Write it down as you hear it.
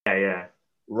Yeah.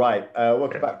 Right.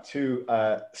 Welcome Yeah. back to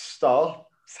STAR,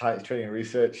 Science Training and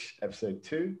Research, episode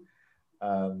 2.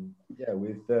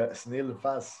 With Sunil and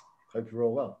Faz. Hope you're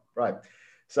all well. Right.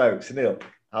 So, Sunil,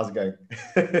 how's it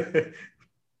going?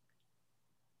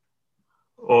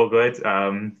 All good.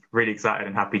 Really excited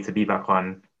and happy to be back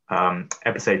on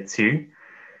episode 2.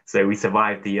 So we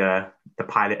survived the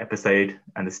pilot episode,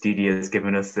 and the studio has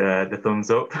given us the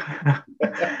thumbs up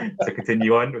to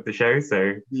continue on with the show.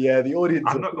 So Yeah, the audience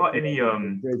I've are not got any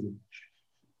crazy.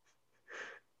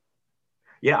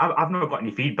 yeah, I've not got any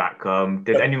feedback.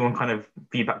 Did anyone kind of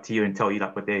feedback to you and tell you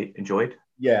like what they enjoyed?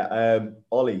 Yeah,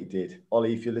 Ollie did.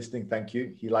 Ollie, if you're listening, thank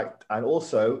you. He liked, and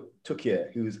also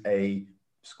Tukia, who's a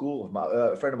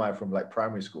friend of mine from like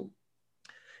primary school.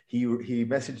 He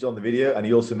messaged on the video, and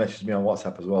he also messaged me on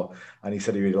WhatsApp as well, and he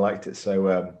said he really liked it. So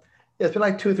yeah, it's been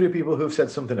like 2 or 3 people who've said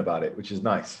something about it, which is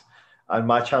nice. And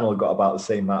my channel got about the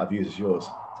same amount of views as yours.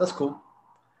 So that's cool.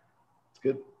 It's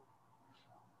good.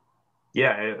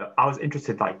 Yeah, I was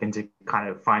interested like into kind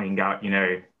of finding out,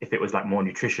 if it was like more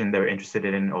nutrition they were interested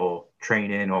in, or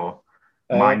training, or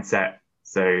Uh, mindset.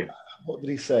 So what did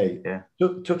he say? yeah,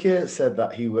 Tukia said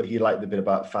that he liked the bit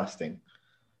about fasting,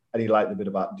 and he liked the bit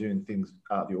about doing things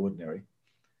out of the ordinary.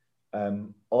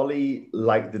 Ollie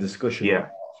liked the discussion about yeah,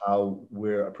 how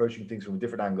we're approaching things from a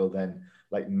different angle than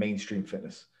like mainstream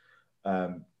fitness.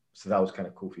 So that was kind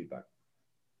of cool feedback.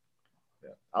 Yeah.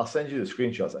 I'll send you the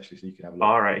screenshots actually, so you can have a look.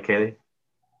 all right, Kaylee.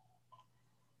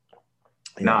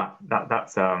 Yeah. Nah,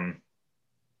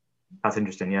 that's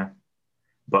interesting, yeah.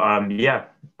 But yeah,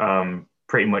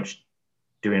 pretty much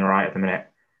doing all right at the minute.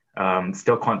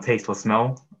 Still can't taste or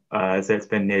smell. So it's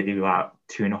been nearly about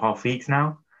 2.5 weeks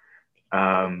now.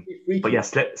 But Freaky. yeah,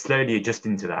 slowly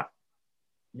adjusting to that.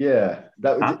 Yeah. Is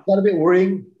Uh, that a bit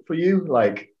worrying for you?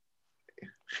 Like,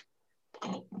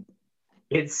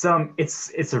 it's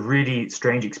a really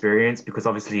strange experience because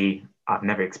obviously I've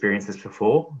never experienced this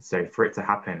before. So for it to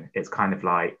happen, it's kind of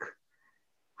like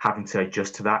having to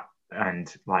adjust to that,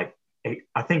 and like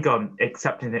I think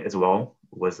accepting it as well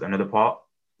was another part.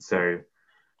 So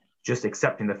just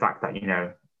accepting the fact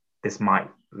that this might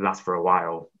last for a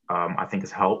while, I think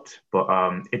has helped. But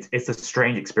it's a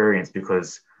strange experience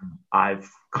because I've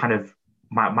kind of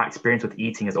my experience with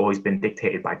eating has always been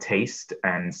dictated by taste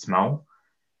and smell.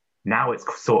 Now it's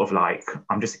sort of like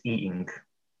I'm just eating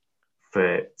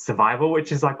for survival,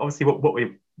 which is like obviously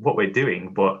what we're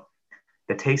doing, but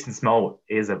the taste and smell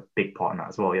is a big part in that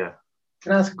as well. Yeah.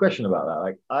 can I ask a question about that?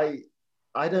 Like,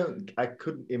 I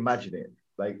couldn't imagine it.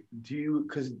 Like,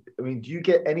 because I mean, do you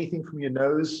get anything from your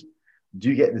nose? Do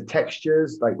you get the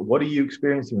textures? Like, what are you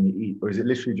experiencing when you eat? Or is it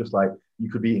literally just like you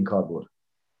could be eating cardboard?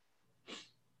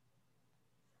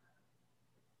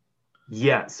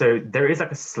 Yeah, so there is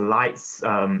like a slight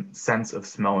sense of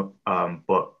smell,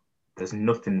 but there's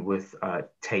nothing with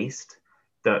taste.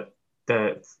 The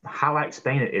the how I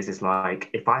explain it is like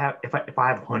if I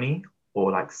have honey or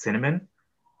like cinnamon,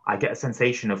 I get a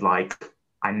sensation of like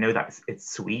I know that it's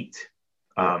sweet.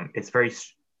 Yeah. It's very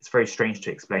strange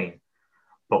to explain.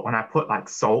 But when I put like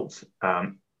salt,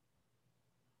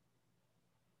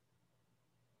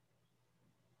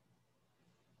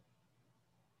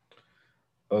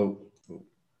 Oh,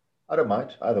 I don't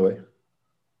mind either way.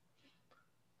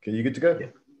 Okay, you good to go? yeah.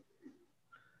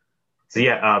 So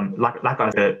yeah, like I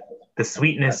said, the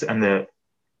sweetness and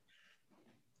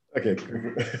Okay.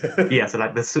 yeah, so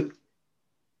like the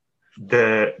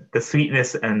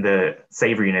sweetness and the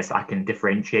savoriness I can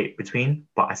differentiate between,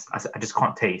 but I just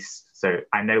can't taste. So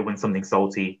I know when something's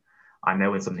salty, I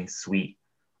know when something's sweet.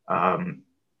 Um,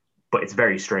 but it's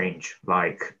very strange.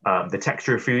 Like the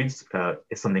texture of foods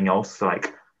is something else. So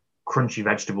like crunchy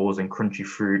vegetables and crunchy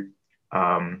fruit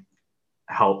um,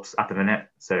 helps at the minute.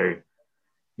 So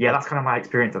yeah, that's kind of my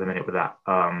experience at the minute with that.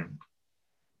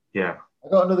 Yeah. I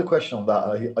got another question on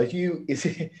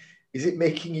that. Is it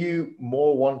making you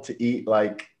more want to eat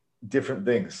like different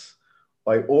things?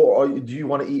 Like, do you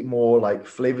want to eat more like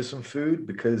flavorsome food?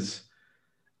 Because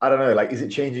I don't know, like, is it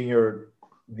changing your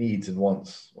needs and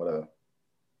wants, whatever?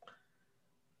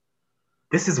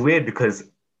 This is weird because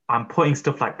I'm putting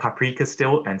stuff like paprika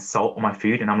still and salt on my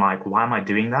food, and I'm like, why am I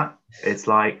doing that? It's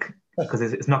like because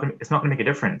it's not gonna make a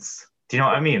difference. Do you know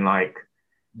what I mean? Like,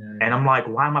 and Yeah. I'm like,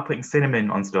 why am I putting cinnamon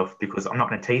on stuff? Because I'm not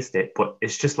gonna taste it. But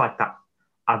it's just like that.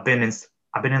 I've been in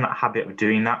I've been in that habit of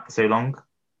doing that for so long,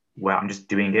 where I'm just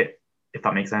doing it, if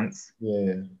that makes sense.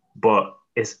 Yeah. But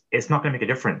it's not gonna make a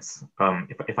difference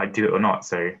if I do it or not.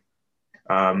 So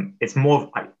it's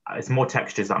more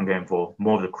textures that I'm going for,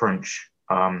 more of the crunch.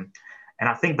 And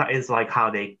I think that is like how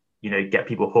they, get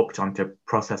people hooked onto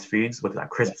processed foods with like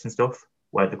crisps and stuff,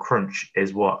 where the crunch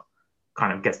is what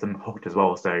kind of gets them hooked as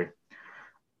well. So,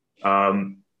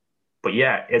 um, but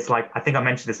yeah, it's like I think I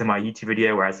mentioned this in my YouTube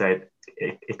video where I said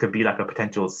it could be like a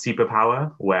potential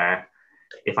superpower where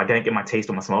if I don't get my taste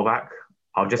or my smell back,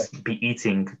 I'll just be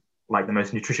eating like the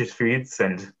most nutritious foods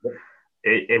and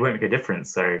it won't make a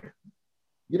difference. So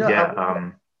You know,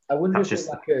 yeah, I wonder that's if there's just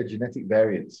like a genetic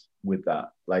variance with that.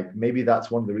 Like maybe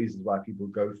that's one of the reasons why people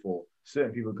go for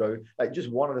certain people go like just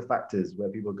one of the factors where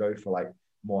people go for like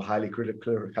more highly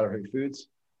caloric foods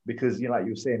because you know, like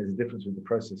you were saying, there's a difference with the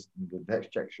process and the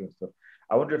texture and stuff.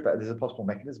 I wonder if there's a possible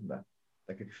mechanism there.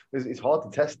 Like it's hard to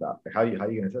test that. Like how are you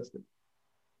going to test it?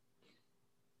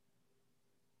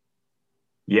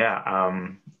 yeah,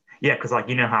 yeah, because like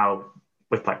you know how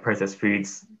with like processed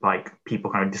foods, like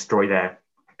people kind of destroy their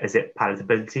is it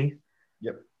palatability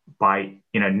Yep. by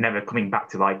never coming back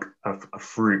to like a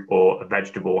fruit or a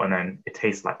vegetable and then it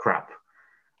tastes like crap.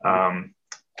 Um,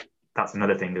 that's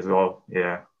another thing as well.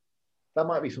 Yeah. That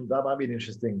might be an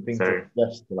interesting thing to So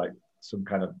suggest to like some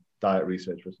kind of diet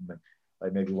research or something.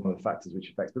 Like maybe one of the factors which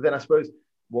affects. But then I suppose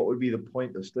what would be the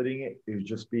point of studying it? It would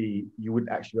just be you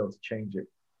wouldn't actually be able to change it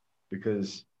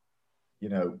because you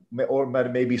know, or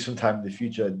maybe sometime in the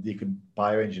future you could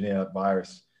bioengineer a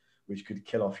virus which could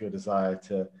kill off your desire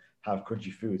to have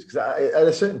crunchy foods. Because at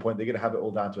a certain point they're going to have it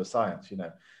all down to a science, you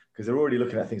know, because they're already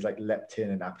looking at things like leptin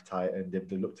and appetite, and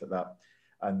they've looked at that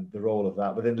and the role of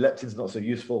that. But then leptin's not so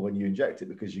useful when you inject it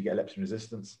because you get leptin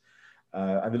resistance.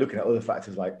 And they're looking at other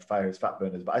factors like fat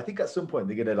burners. But I think at some point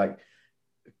they're going to like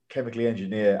chemically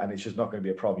engineer, and it's just not going to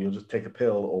be a problem. You'll just take a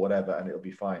pill or whatever, and it'll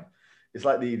be fine. It's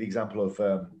like the example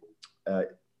of uh,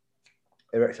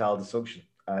 erectile dysfunction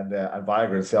and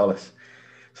Viagra and Cialis.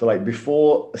 So like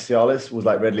before Cialis was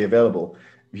like readily available,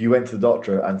 if you went to the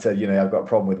doctor and said, you know, I've got a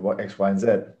problem with what X, Y, and Z,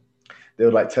 they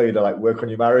would like tell you to like work on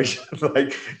your marriage,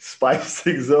 like spice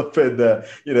things up, and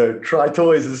you know, try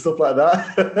toys and stuff like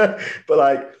that. But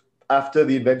like after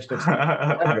the invention of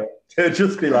Viagra, they'd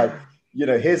just be like, you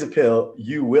know, here's a pill,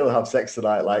 you will have sex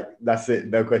tonight, like that's it,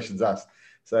 no questions asked.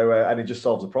 So and it just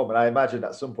solves the problem. And I imagine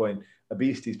at some point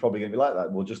obesity is probably going to be like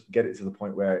that. We'll just get it to the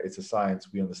point where it's a science,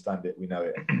 we understand it, we know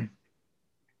it.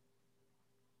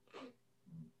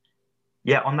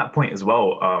 yeah, on that point as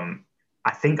well,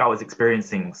 I think I was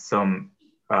experiencing some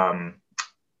um,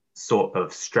 sort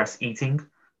of stress eating.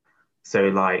 So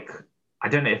like, I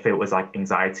don't know if it was like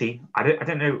anxiety. I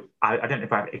don't know. I don't know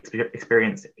if I've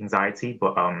experienced anxiety,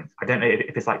 but I don't know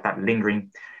if it's like that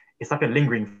lingering. It's like a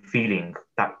lingering feeling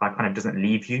that like kind of doesn't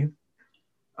leave you.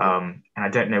 And I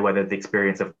don't know whether the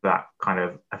experience of that kind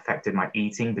of affected my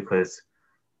eating because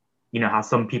you know how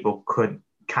some people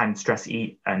can stress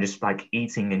eat and just like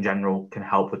eating in general can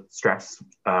help with stress.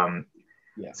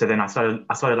 Yeah. So then I started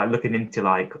like looking into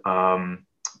like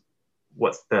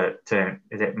what's the term?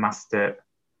 Is it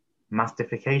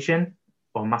mastification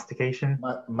or mastication?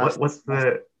 What's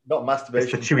the not it's the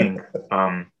masturbation. chewing.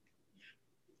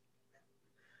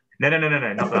 No,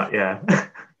 not that. Yeah.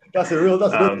 That's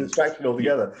another um, distraction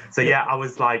altogether. so yeah, I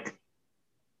was like,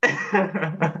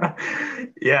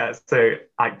 yeah. So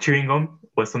like chewing gum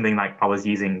was something like I was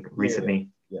using Yeah, recently,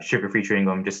 yeah. sugar-free chewing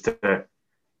gum, just to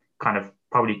kind of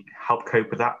probably help cope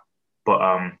with that.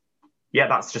 But yeah,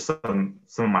 that's just some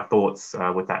of my thoughts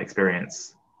with that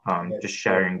experience. Yeah, Just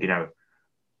sharing,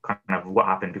 kind of what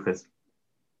happened because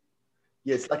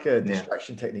yeah, it's like a yeah,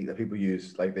 distraction technique that people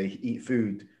use. Like they eat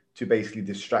food to basically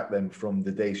distract them from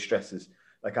the day's stresses.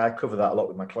 Like I cover that a lot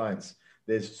with my clients.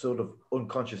 There's sort of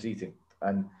unconscious eating,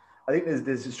 and I think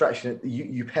there's distraction.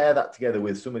 You pair that together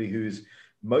with somebody who's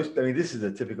most. I mean, this is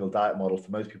a typical diet model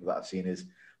for most people that I've seen. Is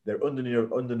they're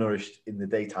undernourished in the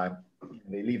daytime.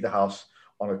 They leave the house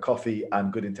on a coffee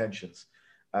and good intentions,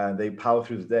 and they power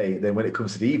through the day. Then when it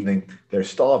comes to the evening, they're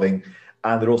starving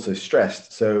and they're also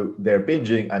stressed. So they're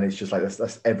binging, and it's just like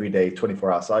that's every day,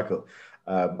 24-hour cycle.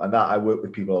 And that I work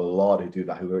with people a lot who do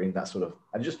that, who are in that sort of,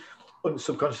 and just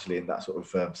subconsciously in that sort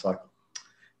of cycle.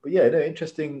 But yeah, no,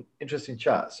 interesting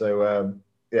chat. So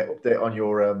yeah, update on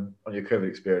your COVID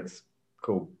experience.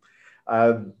 Cool.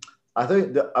 Um, I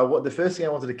think that what the first thing I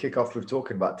wanted to kick off with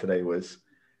talking about today was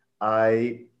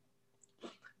I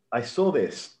I saw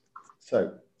this.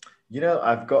 So, you know,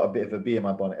 I've got a bit of a bee in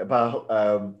my bonnet about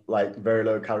like very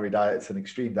low calorie diets and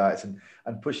extreme diets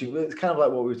and pushing. It's kind of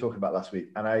like what we were talking about last week.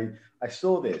 And I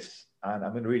saw this, and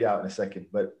I'm going to read it out in a second.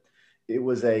 But it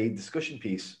was a discussion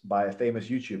piece by a famous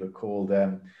YouTuber called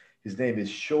his name is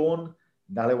Sean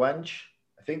Naliwanj.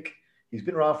 I think he's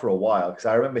been around for a while because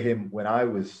I remember him when I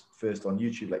was first on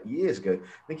YouTube like years ago.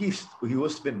 I think he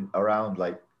was been around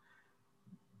like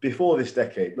before this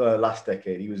decade, last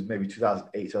decade. He was maybe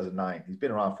 2008, 2009. He's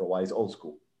been around for a while. He's old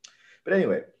school. But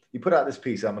anyway, he put out this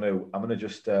piece. I'm gonna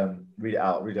just read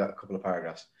out a couple of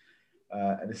paragraphs.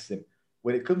 And this is it.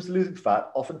 When it comes to losing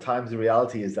fat, oftentimes the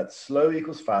reality is that slow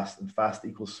equals fast and fast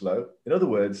equals slow. In other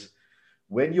words,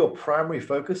 when your primary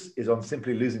focus is on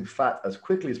simply losing fat as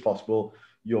quickly as possible,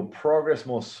 you'll progress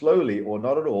more slowly or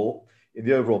not at all in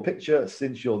the overall picture,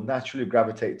 since you'll naturally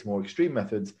gravitate to more extreme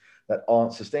methods that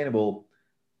aren't sustainable.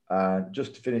 And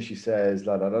just to finish, he says,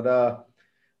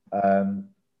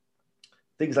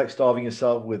 things like starving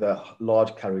yourself with a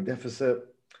large calorie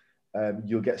deficit.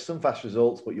 You'll get some fast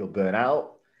results, but you'll burn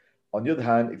out. On the other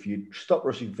hand, if you stop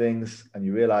rushing things and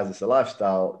you realize it's a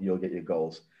lifestyle, you'll get your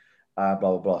goals. Blah,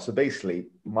 blah, blah. So basically,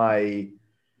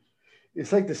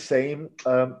 it's like the same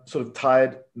sort of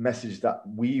tired message that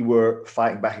we were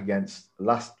fighting back against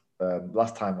last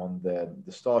time on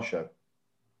the Star Show.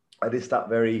 And it's that,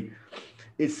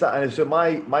 and so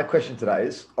my question to that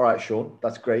is, all right, Sean,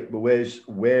 that's great, but where's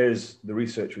the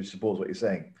research which supports what you're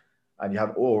saying? And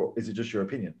or is it just your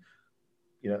opinion?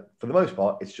 For the most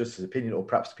part, it's just his opinion, or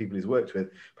perhaps the people he's worked with,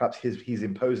 perhaps he's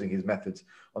imposing his methods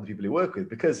on the people he work with,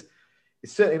 because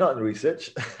it's certainly not in the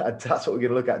research. And that's what we're going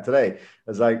to look at today.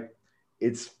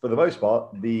 It's for the most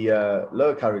part, the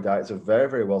lower calorie diets are very,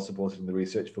 very well supported in the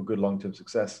research for good long-term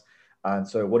success. And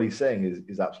so what he's saying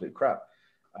is absolute crap.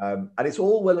 And it's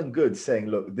all well and good saying,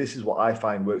 look, this is what I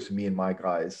find works for me and my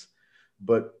guys,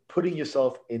 but putting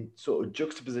yourself in sort of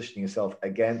juxtapositioning yourself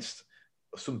against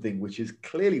something which is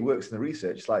clearly works in the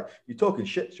research. It's like, you're talking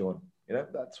shit, Sean.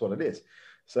 That's what it is.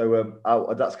 So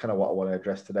that's kind of what I want to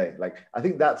address today. Like, I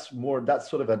think that's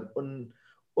sort of an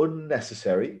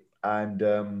unnecessary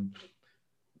and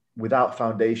without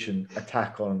foundation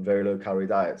attack on very low calorie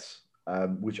diets,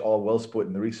 which are well supported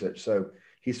in the research. So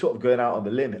he's sort of going out on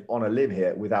a limb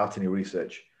here without any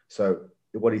research. So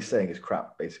what he's saying is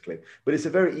crap, basically. But it's a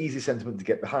very easy sentiment to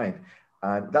get behind.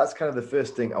 And that's kind of the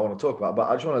first thing I want to talk about. But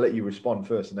I just want to let you respond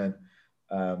first and then,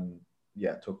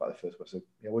 talk about the first one. So,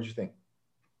 what do you think?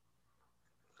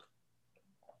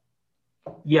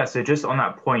 Yeah, so just on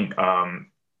that point,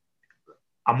 I'm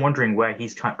wondering where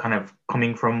he's kind of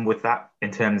coming from with that, in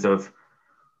terms of,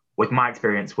 with my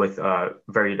experience with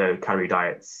very low calorie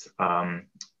diets.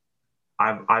 I've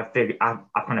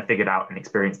kind of figured out and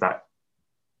experienced that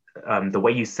the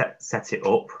way you set it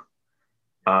up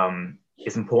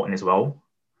is important as well.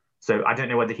 So I don't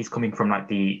know whether he's coming from like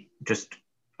the just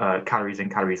calories in,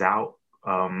 calories out,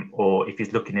 or if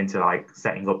he's looking into like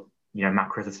setting up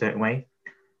macros a certain way.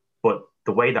 But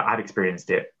the way that I've experienced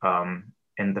it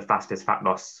in the fastest fat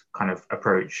loss kind of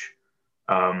approach,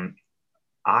 I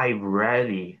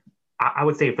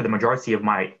would say for the majority of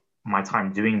my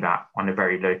time doing that on a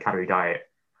very low calorie diet,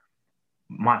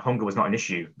 my hunger was not an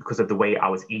issue because of the way I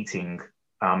was eating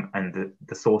and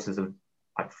the sources of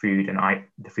like food and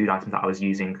the food items that I was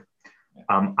using.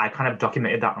 I kind of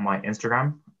documented that on my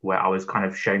Instagram, where I was kind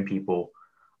of showing people,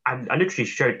 and I literally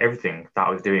showed everything that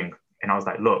I was doing. And I was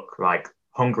like, look, like,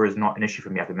 hunger is not an issue for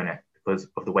me at the minute because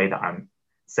of the way that I'm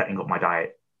setting up my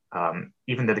diet.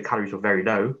 Even though the calories were very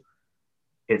low,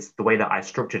 it's the way that I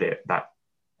structured it that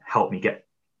helped me get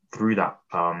through that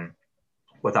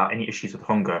without any issues with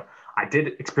hunger. I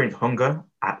did experience hunger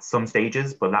at some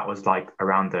stages, but that was like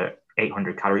around the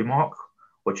 800 calorie mark,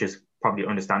 which is probably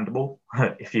understandable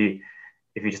if you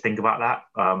just think about that.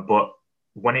 But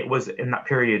when it was in that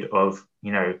period of,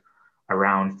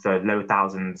 around the low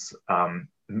thousands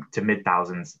to mid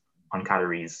thousands on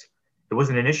calories, it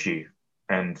wasn't an issue.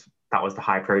 And that was the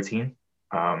high protein,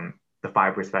 the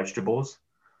fibrous vegetables.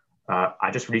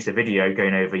 I just released a video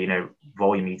going over,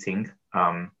 volume eating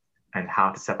and how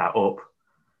to set that up,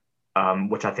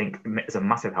 which I think is a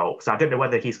massive help. So I don't know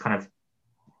whether he's kind of,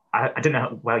 I don't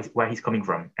know where he's coming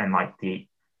from and like the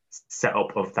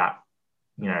setup of that,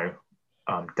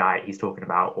 diet he's talking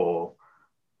about, or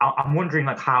I'm wondering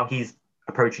like how he's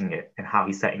approaching it and how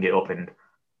he's setting it up and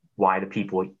why the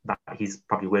people that he's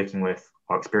probably working with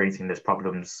are experiencing these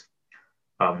problems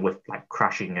with like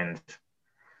crashing. And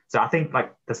so I think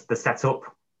like the setup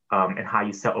and how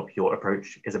you set up your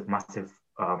approach is a massive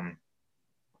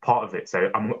part of it.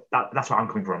 So that's where I'm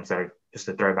coming from. So just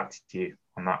to throw back to you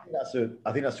on that.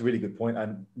 I think that's a really good point,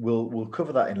 and we'll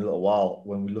cover that in a little while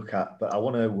when we look at. But I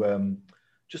want to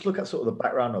just look at sort of the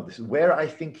background of this. Where I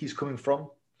think he's coming from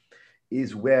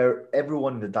is where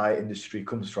everyone in the diet industry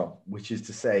comes from, which is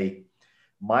to say,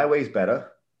 my way's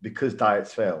better because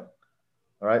diets fail.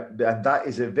 All right, and that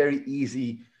is a very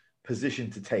easy position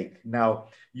to take. Now,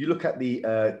 you look at the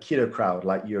keto crowd,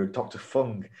 like your Dr.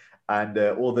 Fung and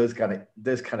all those kind of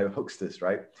hucksters,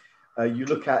 right? You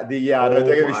look at the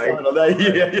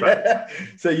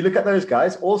So you look at those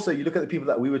guys. Also, you look at the people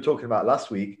that we were talking about last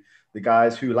week, the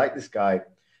guys who, like this guy,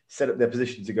 set up their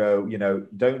position to go,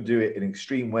 don't do it in an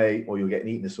extreme way or you'll get an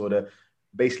eating disorder.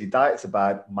 Basically, diets are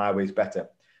bad, my way's better.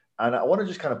 And I want to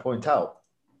just kind of point out,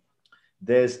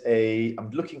 I'm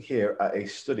looking here at a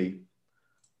study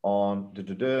on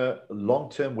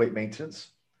long-term weight maintenance.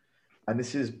 And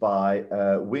this is by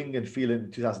Wing and Phelan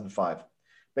in 2005.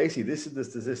 Basically, this is the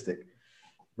statistic.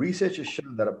 Research has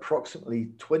shown that approximately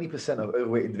 20% of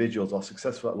overweight individuals are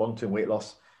successful at long-term weight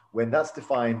loss, when that's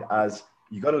defined as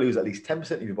you got to lose at least 10%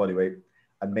 of your body weight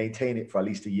and maintain it for at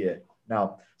least a year.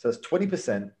 Now, so that's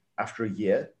 20% after a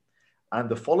year. And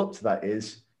the follow-up to that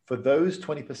is, for those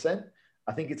 20%,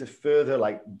 I think it's a further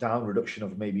down reduction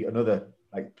of maybe another,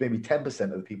 maybe 10%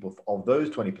 of the people of those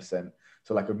 20%.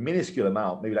 So a minuscule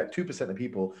amount, maybe 2% of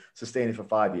people sustain it for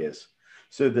 5 years.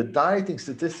 So the dieting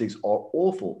statistics are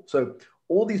awful. So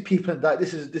all these people in diet,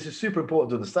 this is super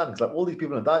important to understand, because all these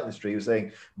people in the diet industry are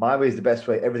saying my way is the best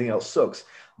way, everything else sucks.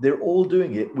 They're all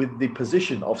doing it with the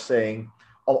position of saying,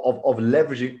 of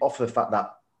leveraging off the fact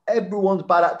that everyone's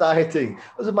bad at dieting.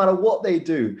 Doesn't matter what they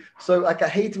do. So I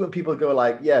hate it when people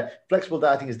go yeah, flexible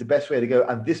dieting is the best way to go,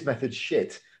 and this method's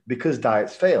shit because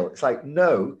diets fail. It's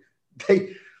no,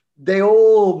 they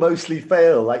all mostly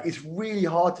fail. It's really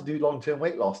hard to do long-term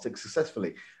weight loss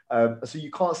successfully. So you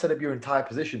can't set up your entire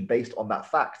position based on that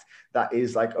fact. That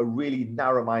is a really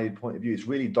narrow-minded point of view. It's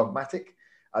really dogmatic.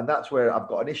 And that's where I've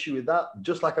got an issue with that.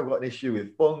 Just like I've got an issue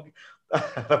with Fung.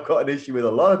 I've got an issue with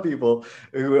a lot of people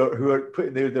who are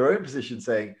putting their own position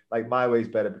saying my way's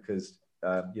better because,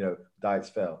 diets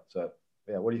fail. So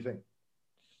yeah, what do you think?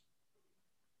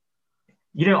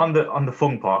 On the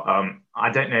Fung part,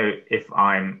 I don't know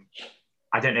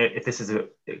if this is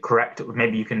correct.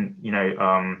 Maybe you can,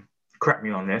 correct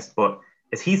me on this, but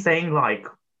is he saying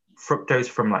fructose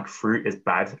from fruit is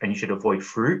bad and you should avoid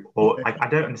fruit? Or I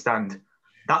don't understand.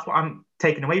 That's what I'm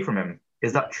taking away from him.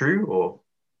 Is that true? Or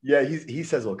yeah, he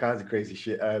says all kinds of crazy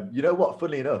shit. You know what?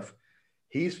 Funnily enough,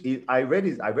 I read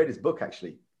his book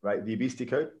actually, right? The Obesity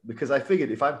Code, because I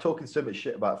figured if I'm talking so much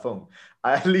shit about Fung,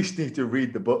 I at least need to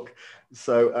read the book.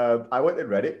 So I went and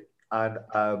read it, and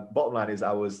bottom line is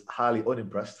I was highly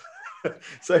unimpressed.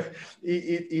 So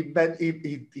he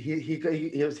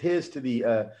adheres to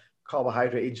the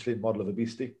carbohydrate insulin model of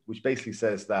obesity, which basically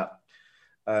says that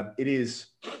it is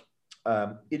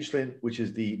insulin, which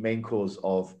is the main cause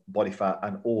of body fat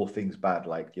and all things bad,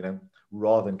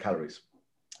 rather than calories.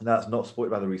 And that's not supported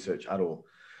by the research at all.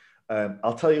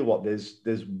 I'll tell you what,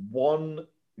 there's one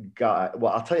guy,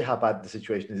 well, I'll tell you how bad the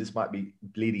situation is. This might be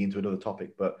bleeding into another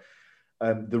topic, but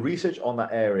the research on that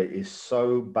area is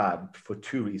so bad for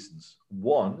two reasons.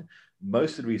 One,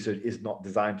 most of the research is not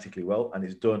designed particularly well, and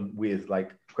it's done with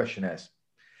questionnaires.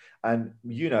 And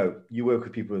you work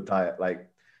with people with diet,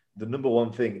 the number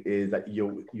one thing is that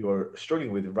you're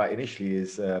struggling with right initially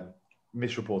is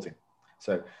misreporting.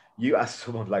 So you ask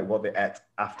someone what they ate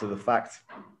after the fact.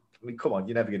 I mean, come on,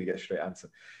 you're never going to get a straight answer.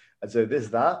 And so there's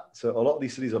that. So a lot of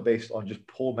these studies are based on just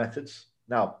poor methods.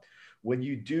 Now, when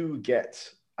you do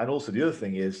get, and also the other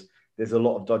thing is there's a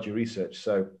lot of dodgy research.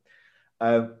 So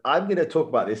I'm going to talk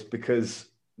about this because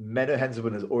Menno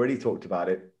Henselman has already talked about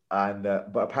it, and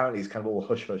but apparently it's kind of all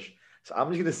hush hush. So I'm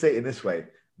just going to say it in this way.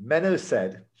 Menno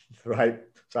said, right,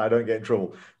 so I don't get in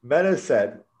trouble. Menno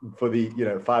said, for the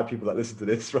 5 people that listen to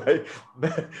this, right?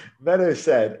 Menno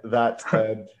said that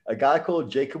a guy called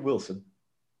Jacob Wilson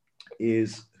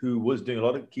who was doing a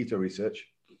lot of keto research,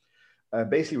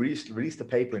 basically released a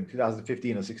paper in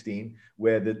 2015 or 16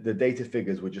 where the data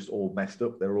figures were just all messed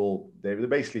up. They're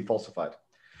basically falsified.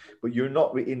 But you're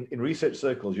not in research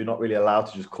circles, you're not really allowed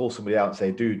to just call somebody out and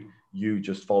say, dude, you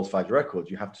just falsified your records.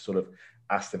 You have to sort of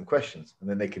ask them questions, and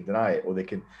then they can deny it, or they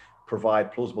can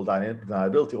provide plausible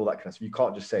deniability, all that kind of stuff. You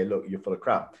can't just say, look, you're full of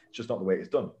crap. It's just not the way it's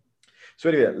done. So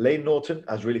anyway, Lane Norton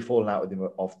has really fallen out with him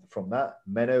from that.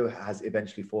 Menno has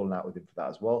eventually fallen out with him for that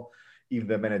as well, even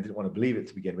though Menno didn't want to believe it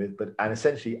to begin with. And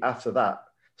essentially after that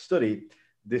study,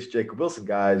 this Jacob Wilson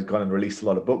guy has gone and released a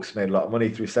lot of books, made a lot of money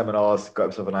through seminars, got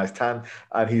himself a nice tan,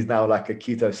 and he's now like a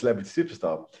keto celebrity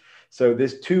superstar. So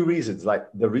there's two reasons.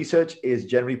 The research is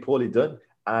generally poorly done,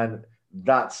 and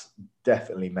that's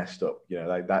definitely messed up.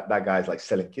 That guy's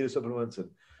selling keto supplements, and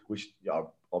which are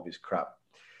obvious crap.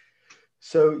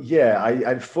 So yeah,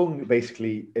 I Fung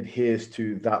basically adheres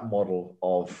to that model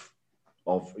of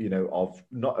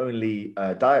not only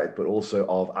diet but also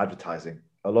of advertising.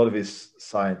 A lot of his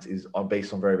science is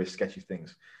based on very, very sketchy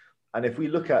things. And if we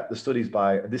look at the studies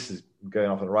and this is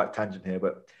going off on a right tangent here,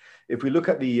 but if we look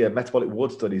at the metabolic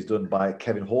ward studies done by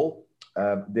Kevin Hall,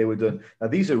 they were done. Now,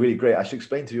 these are really great. I should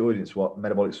explain to the audience what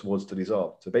metabolic ward studies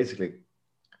are. So basically,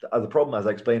 the problem, as I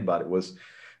explained about it, was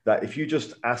that if you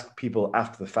just ask people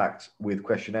after the fact with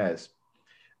questionnaires,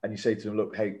 and you say to them,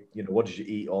 look, hey, what did you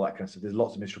eat? All that kind of stuff. There's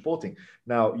lots of misreporting.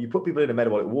 Now, you put people in a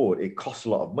metabolic ward, it costs a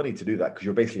lot of money to do that because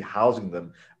you're basically housing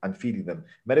them and feeding them.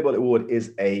 Metabolic ward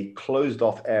is a closed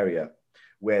off area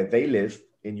where they live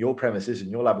in your premises, in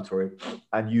your laboratory,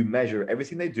 and you measure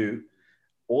everything they do,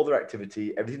 all their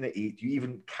activity, everything they eat. You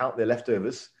even count their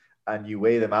leftovers and you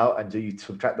weigh them out and you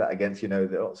subtract that against,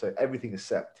 so everything is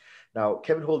set. Now,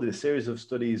 Kevin Hall did a series of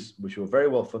studies which were very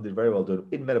well funded, very well done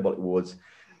in metabolic wards.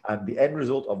 And the end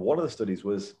result of one of the studies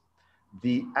was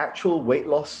the actual weight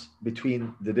loss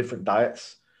between the different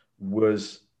diets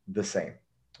was the same.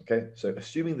 Okay. So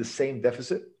assuming the same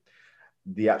deficit,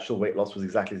 the actual weight loss was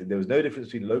exactly the same. There was no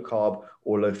difference between low carb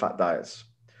or low fat diets.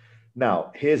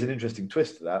 Now, here's an interesting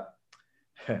twist to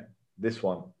that. This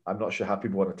one, I'm not sure how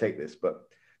people want to take this, but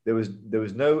there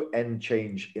was no end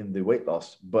change in the weight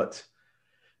loss, but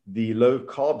the low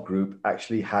carb group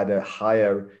actually had a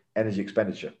higher energy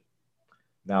expenditure.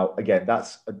 Now, again,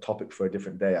 that's a topic for a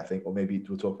different day, I think, or maybe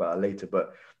we'll talk about that later,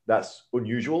 but that's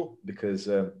unusual because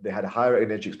they had a higher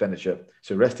energy expenditure.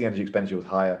 So resting energy expenditure was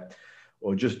higher,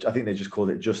 or I think they just called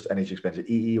it just energy expenditure.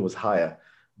 EE was higher,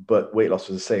 but weight loss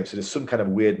was the same. So there's some kind of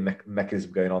weird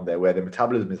mechanism going on there where the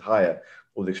metabolism is higher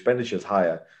or the expenditure is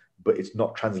higher, but it's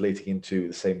not translating into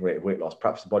the same rate of weight loss.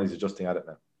 Perhaps the body's adjusting, I don't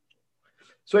know.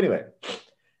 So anyway,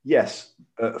 yes,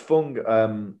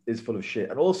 Fung is full of shit.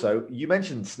 And also, you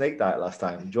mentioned snake diet last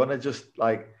time. Do you want to just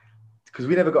because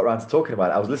we never got around to talking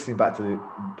about it. I was listening back to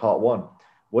part one.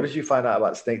 What did you find out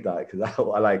about snake diet? Because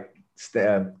I like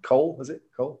Cole, was it?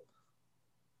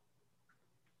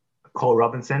 Cole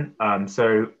Robinson.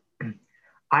 So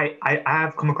I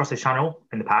have come across his channel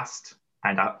in the past,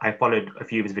 and I followed a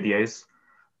few of his videos.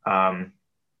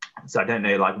 So I don't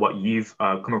know what you've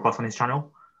come across on his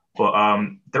channel, but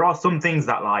there are some things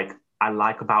that I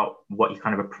like about what he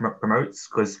kind of promotes,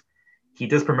 because he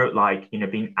does promote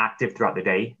being active throughout the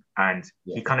day, and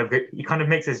he kind of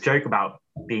makes this joke about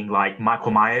being like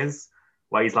Michael Myers,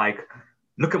 where he's like,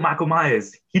 look at Michael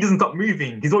Myers. He doesn't stop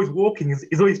moving. He's always walking.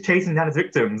 He's always chasing down his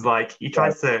victims. He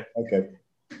tries to. Okay.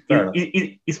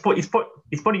 He's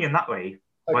funny in that way,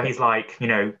 where he's like,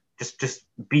 just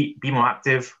be more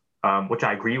active, which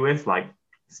I agree with.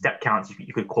 Step counts,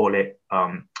 you could call it.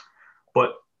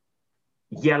 But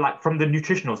yeah, from the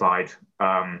nutritional side,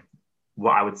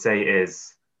 what I would say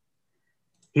is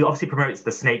he obviously promotes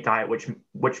the snake diet,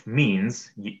 which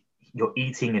means you're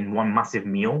eating in one massive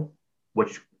meal,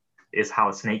 which is how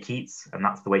a snake eats, and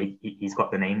that's the way he's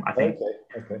got the name, I think.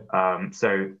 Okay.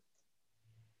 So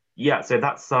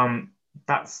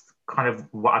that's kind of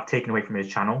what I've taken away from his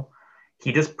channel.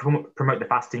 He does promote the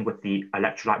fasting with the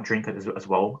electrolyte drink as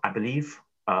well, I believe,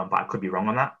 but I could be wrong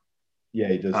on that. Yeah,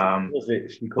 he does.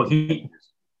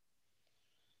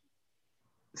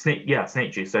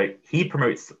 Snake juice. So he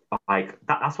promotes that.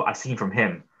 That's what I've seen from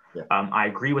him. Yeah. I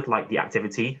agree with the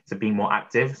activity, so being more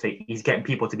active. So he's getting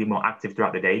people to be more active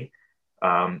throughout the day.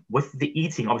 With the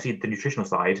eating, obviously the nutritional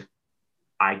side,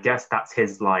 I guess that's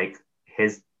his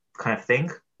kind of thing,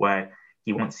 where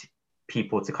he wants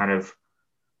people to kind of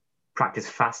practice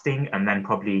fasting, and then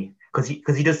probably because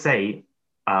he does say,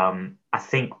 I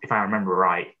think if I remember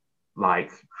right,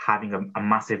 having a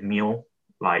massive meal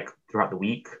throughout the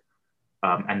week,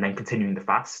 and then continuing the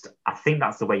fast. I think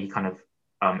that's the way he kind of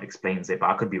explains it, but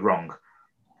I could be wrong.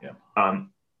 Yeah.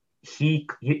 He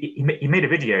made a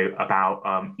video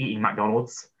about eating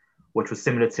McDonald's, which was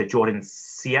similar to Jordan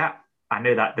Siat. I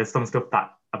know that there's some stuff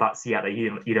about Siat that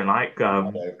you don't like,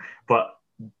 but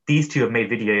these two have made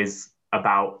videos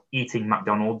about eating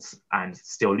McDonald's and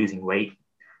still losing weight.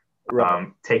 Right.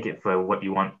 Take it for what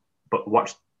you want, but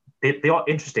watch. They are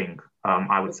interesting,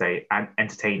 I would say, and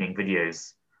entertaining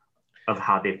videos of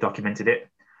how they've documented it.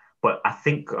 But I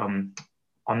think on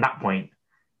that point,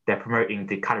 they're promoting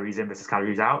the calories in versus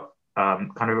calories out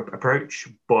kind of approach,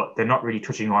 but they're not really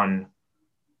touching on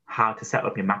how to set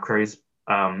up your macros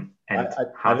and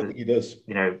how to, he does.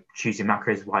 choose your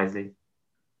macros wisely.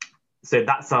 So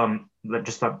that's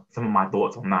just some of my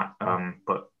thoughts on that.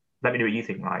 But let me know what you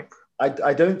think.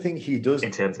 I don't think he does.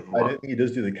 In terms of I don't think he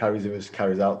does do the calories in versus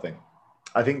calories out thing.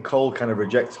 I think Cole kind of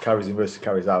rejects calories in versus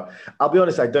calories out. I'll be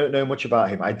honest, I don't know much about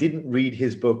him. I didn't read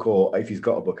his book, or if he's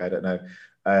got a book, I don't know.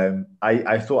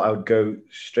 I thought I would go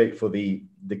straight for the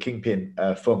kingpin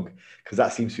Fung, because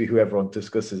that seems to be who everyone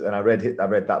discusses. And I read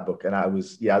that book, and I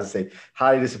was, as I say,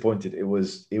 highly disappointed. It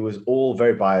was all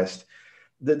very biased.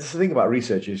 The thing about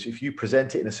research is if you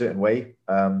present it in a certain way,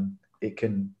 it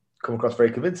can come across very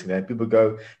convincing. And people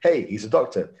go, "Hey, he's a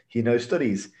doctor. He knows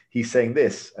studies. He's saying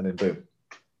this," and then boom.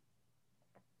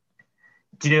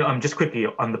 Do you know, just quickly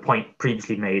on the point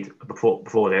previously made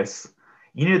before this,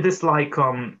 this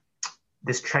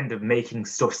this trend of making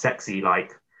stuff sexy,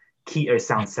 like keto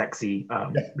sounds sexy,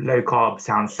 Yeah. low carb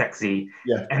sounds sexy,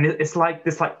 Yeah. and it's like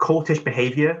this like cultish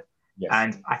behavior. Yes.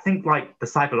 And I think like the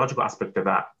psychological aspect of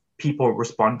that, people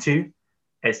respond to.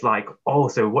 It's like, oh,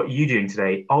 so what are you doing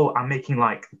today? Oh, I'm making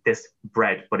like this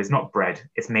bread, but it's not bread.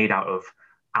 It's made out of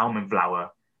almond flour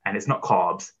and it's not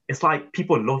carbs. It's like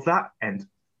people love that, and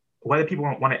whether people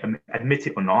want to admit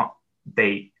it or not,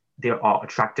 they are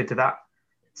attracted to that.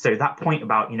 So that point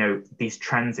about these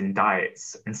trends in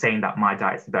diets and saying that my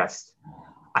diet's the best,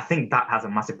 I think that has a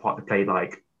massive part to play,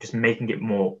 like just making it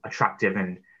more attractive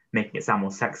and making it sound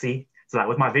more sexy. So like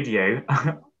with my video,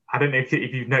 I don't know if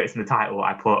you've noticed in the title,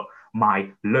 I put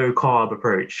my low carb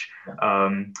approach,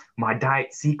 my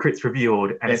diet secrets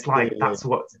revealed, and it's like that's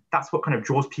what kind of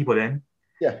draws people in.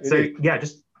 Yeah. So yeah,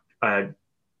 just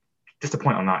a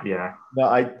point on that. Yeah. No,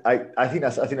 I think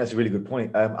that's a really good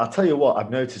point. I'll tell you what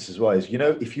I've noticed as well is,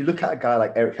 if you look at a guy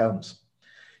like Eric Helms,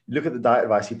 you look at the diet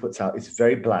advice he puts out, it's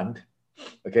very bland.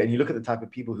 Okay. And you look at the type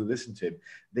of people who listen to him,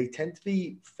 they tend to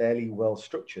be fairly well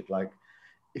structured. Like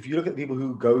if you look at people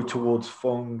who go towards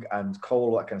Fung and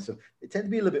Cole, that kind of stuff, they tend to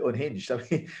be a little bit unhinged. I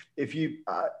mean,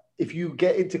 if you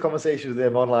get into conversations with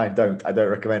them online, I don't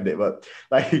recommend it, but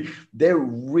like they're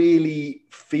really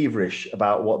feverish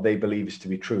about what they believe is to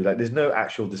be true. Like there's no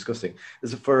actual discussing.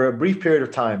 For a brief period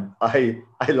of time, I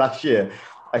last year,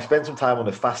 I spent some time on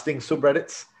the fasting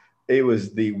subreddits. It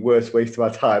was the worst waste of my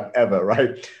time ever, right?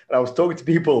 And I was talking to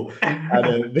people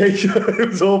and it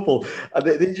was awful. And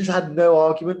they just had no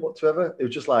argument whatsoever. It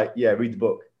was just like, yeah, read the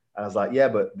book. And I was like, yeah,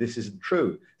 but this isn't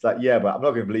true. It's like, yeah, but I'm not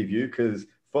going to believe you because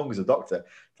Fung is a doctor.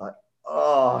 It's like,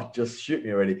 oh, just shoot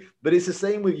me already. But it's the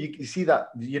same with you see that,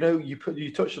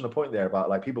 you touched on a point there about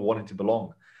like people wanting to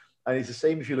belong. And it's the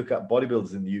same if you look at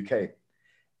bodybuilders in the UK.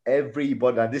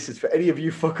 Everybody, and this is for any of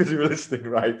you fuckers who are listening,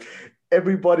 right?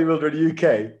 Every bodybuilder in the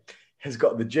UK has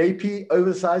got the JP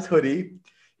oversized hoodie.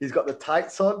 He's got the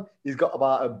tights on. He's got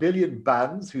about 1 billion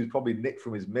bands, who's probably nicked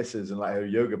from his missus and like her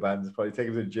yoga bands. Probably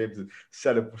taken him to the gym to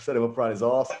set him up around his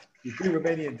arse. He's doing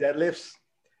Romanian deadlifts.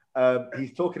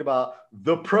 He's talking about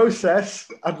the process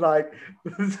and like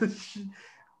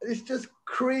it's just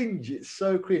cringe. It's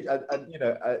so cringe, and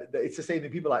it's the same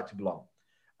thing. People like to belong,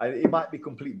 and it might be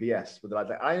complete BS, but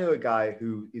like I know a guy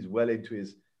who is well into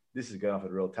his. This is going off at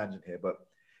a real tangent here, but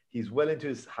he's well into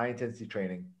his high intensity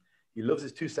training. He loves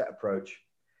his 2-set approach.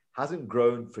 Hasn't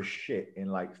grown for shit in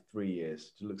like 3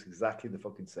 years. Just looks exactly the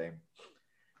fucking same.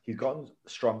 He's gotten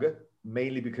stronger,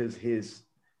 mainly because his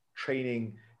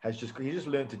training he just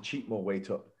learned to cheat more weight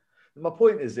up. And my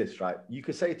point is this, right? You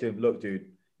could say to him, look, dude,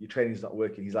 your training's not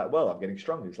working. He's like, well, I'm getting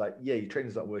stronger. He's like, yeah, your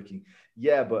training's not working.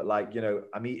 Yeah, but like,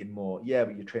 I'm eating more. Yeah,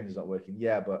 but your training's not working.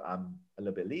 Yeah, but I'm a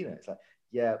little bit leaner. It's like,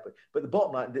 yeah, but the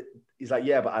bottom line is like,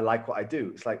 yeah, but I like what I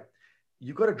do. It's like,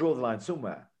 you've got to draw the line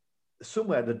somewhere.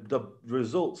 Somewhere the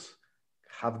results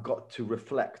have got to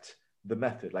reflect the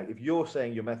method. Like if you're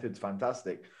saying your method's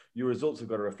fantastic, your results have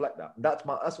got to reflect that.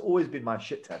 That's always been my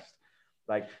shit test.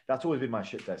 Like that's always been my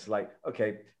shit test. Like,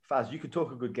 okay, Faz, you can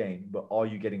talk a good game, but are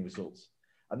you getting results?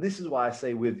 And this is why I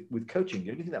say with coaching,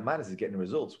 the only thing that matters is getting the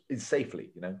results. It's safely,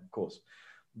 of course.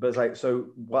 But it's like, so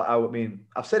what I mean,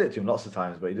 I've said it to him lots of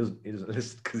times, but he doesn't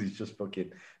listen because he's just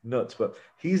fucking nuts. But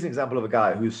he's an example of a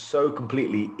guy who's so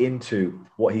completely into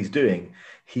what he's doing,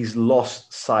 he's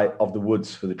lost sight of the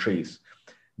woods for the trees.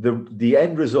 The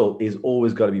end result is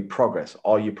always got to be progress.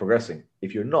 Are you progressing?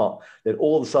 If you're not, then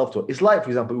all the self-talk. It's like, for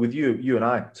example, with you and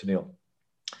I, Sunil,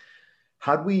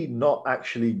 had we not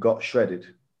actually got shredded,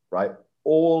 right?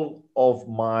 All of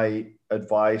my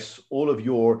advice, all of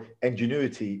your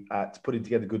ingenuity at putting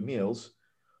together good meals,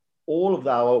 all of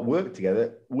our work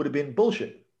together would have been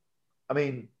bullshit. I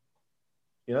mean,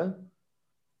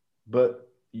 but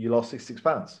you lost 66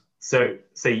 pounds. So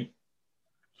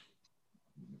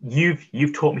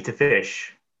you've taught me to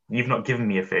fish. You've not given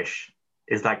me a fish.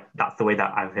 Is like that's the way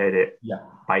that I've heard it. Yeah.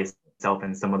 By yourself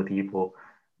and some other people.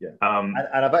 Yeah. And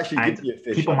I've actually given you a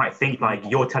fish. People might think like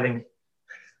you're telling.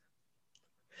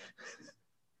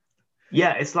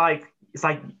 Yeah, it's like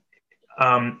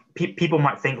people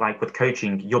might think like with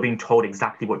coaching, you're being told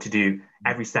exactly what to do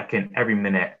every second, every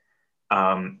minute.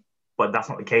 But that's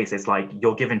not the case. It's like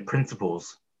you're given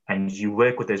principles and you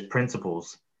work with those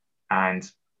principles. And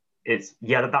that's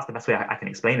the best way I can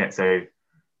explain it. So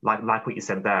like what you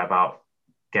said there about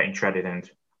getting shredded, and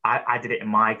I did it in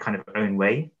my kind of own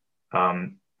way.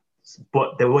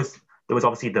 But there was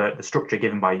obviously the structure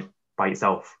given by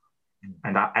yourself,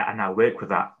 and I work with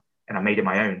that. And I made it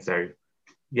my own. So,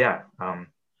 yeah,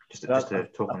 just to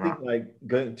talk on that. I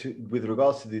think like with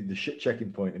regards to the shit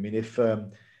checking point. I mean, if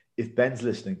Ben's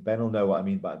listening, Ben will know what I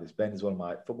mean by this. Ben is one of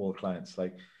my football clients.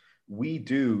 Like we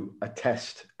do a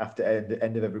test after the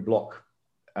end of every block.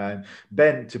 And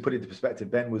Ben, to put it into perspective,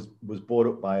 Ben was brought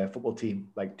up by a football team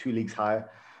like 2 leagues higher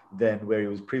than where he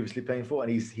was previously playing for,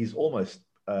 and he's almost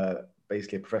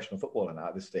basically a professional footballer now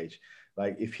at this stage.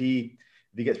 Like if he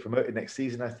gets promoted next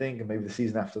season, I think, and maybe the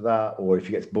season after that, or if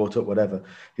he gets brought up, whatever,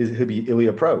 he'll be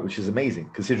a pro, which is amazing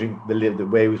considering the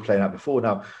way he was playing out before.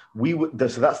 Now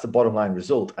so that's the bottom line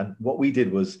result. And what we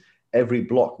did was every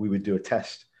block we would do a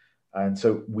test, and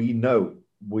so we know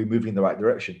we're moving in the right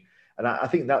direction. And I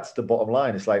think that's the bottom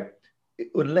line. It's like,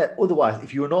 otherwise,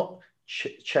 if you're not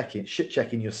shit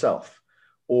checking yourself,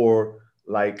 or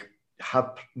like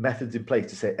have methods in place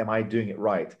to say, am I doing it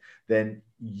right? Then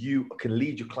you can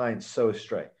lead your clients so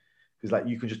astray. Because like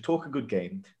you can just talk a good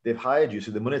game, they've hired you,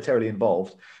 so they're monetarily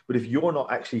involved. But if you're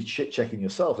not actually shit checking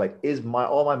yourself, like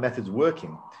all my methods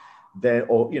working? Then,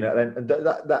 or and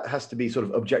that has to be sort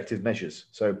of objective measures.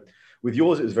 So with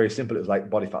yours, it was very simple. It was like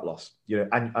body fat loss,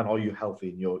 and are you healthy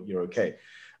and you're okay.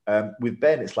 With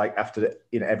Ben, it's like after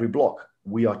every block,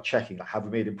 we are checking, like, have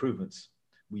we made improvements?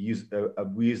 We use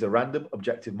a random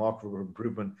objective marker of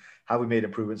improvement. Have we made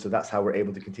improvements? So that's how we're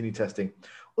able to continue testing.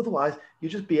 Otherwise,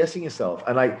 you're just BSing yourself.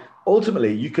 And like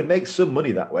ultimately, you can make some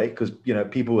money that way because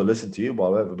people will listen to you,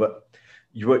 whatever. But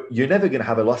you're never going to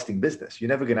have a lasting business. You're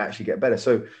never going to actually get better.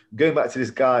 So going back to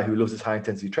this guy who loves this high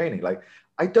intensity training, like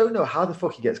I don't know how the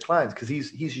fuck he gets clients because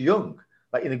he's young.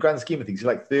 Like in the grand scheme of things, he's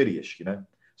like 30-ish,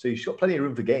 So he's got plenty of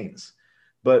room for gains.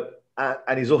 But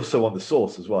and he's also on the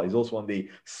sauce as well. He's also on the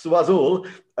swazzle,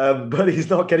 but he's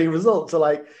not getting results. So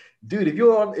like, dude, if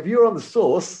you're on the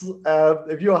sauce,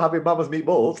 if you're having mama's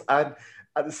meatballs and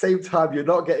at the same time you're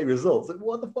not getting results, like,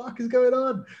 what the fuck is going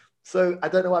on? So I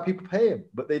don't know why people pay him,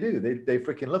 but they do. They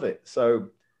freaking love it. So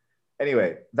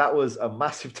anyway, that was a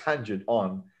massive tangent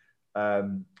on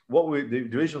the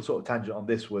original sort of tangent on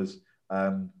this was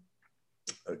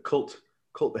cult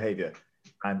behavior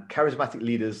and charismatic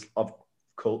leaders of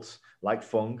cults like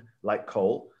Fung, like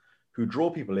Cole, who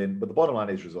draw people in. But the bottom line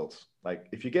is results. Like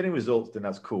if you're getting results, then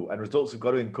that's cool. And results have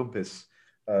got to encompass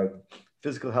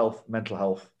physical health, mental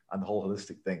health, and the whole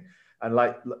holistic thing. And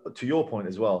like to your point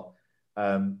as well,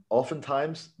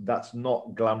 oftentimes that's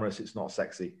not glamorous. It's not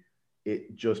sexy.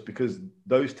 It just because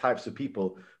those types of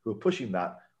people who are pushing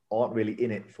that aren't really in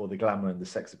it for the glamour and the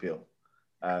sex appeal.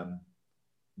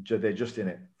 They're just in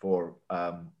it for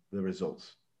the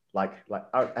results. Like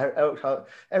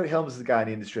Eric Helms is the guy in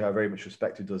the industry I very much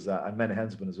respect who does that, and Mena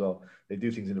Hensman as well. They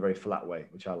do things in a very flat way,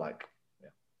 which I like. Yeah.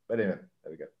 But anyway,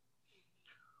 there we go.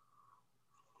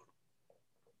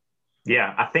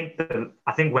 Yeah, I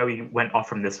think where we went off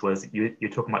from this was you're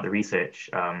talking about the research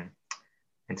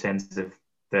in terms of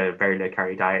the very low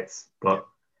calorie diets. But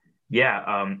yeah,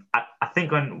 I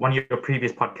think on one of your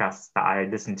previous podcasts that I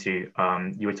listened to,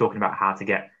 you were talking about how to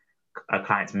get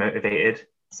clients motivated.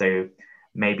 So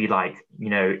maybe like,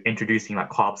 introducing like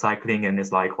carb cycling, and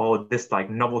it's like, oh, this like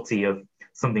novelty of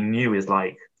something new is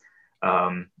like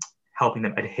helping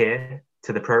them adhere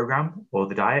to the program or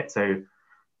the diet. So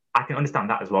I can understand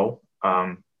that as well.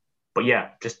 But yeah,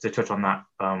 just to touch on that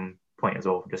point as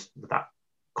well, just with that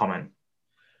comment.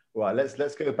 Right,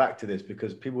 let's go back to this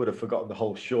because people would have forgotten the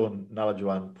whole Sean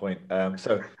Nalajuan point.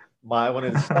 So I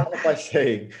wanted to start off by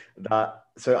saying that.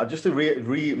 So just to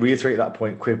reiterate that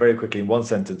point very quickly in one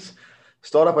sentence.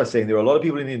 Start off by saying there are a lot of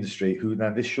people in the industry who, now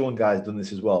this Sean guy has done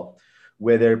this as well,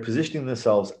 where they're positioning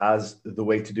themselves as the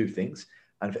way to do things,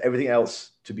 and for everything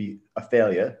else to be a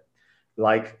failure.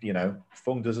 Like,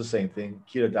 Fung does the same thing,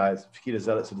 keto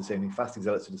zealots do the same thing, fasting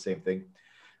zealots do the same thing.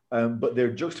 But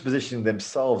they're juxtapositioning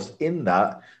themselves in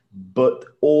that, but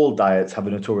all diets have a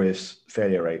notorious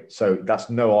failure rate. So that's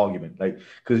no argument. Like,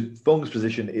 because Fung's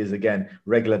position is, again,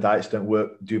 regular diets don't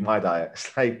work, do my diet.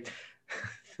 It's like,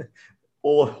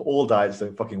 all diets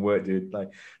don't fucking work, dude.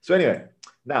 Like, so anyway,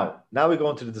 now we go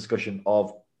on to the discussion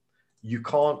of you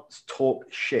can't talk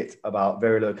shit about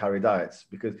very low calorie diets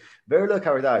because very low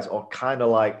calorie diets are kind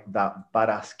of like that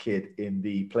badass kid in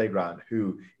the playground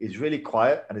who is really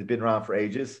quiet and has been around for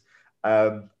ages.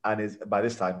 And is by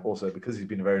this time also, because he's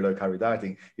been very low calorie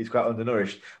dieting, he's quite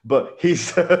undernourished, but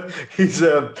he's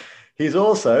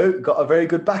also got a very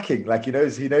good backing. Like he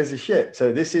knows his shit.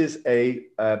 So this is a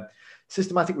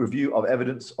systematic review of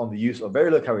evidence on the use of very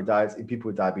low calorie diets in people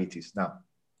with diabetes. Now,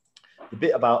 the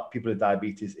bit about people with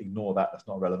diabetes, ignore that. That's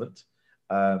not relevant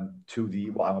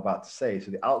to what I'm about to say.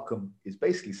 So the outcome is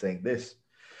basically saying this.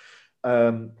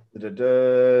 Review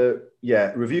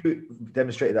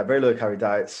demonstrated that very low calorie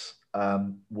diets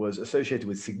was associated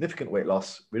with significant weight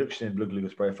loss, reduction in blood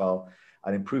glucose profile,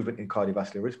 and improvement in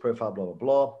cardiovascular risk profile, blah, blah,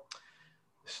 blah.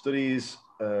 Studies,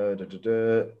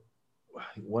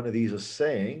 one of these are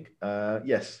saying,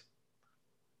 yes,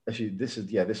 actually, this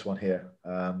is, yeah, this one here.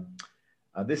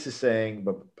 And this is saying,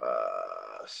 but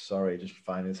sorry, just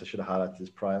find this. I should have highlighted this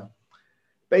prior.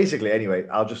 Basically, anyway,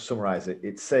 I'll just summarize it.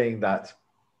 It's saying that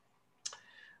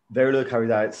very low calorie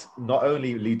diets not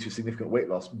only lead to significant weight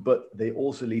loss, but they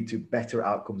also lead to better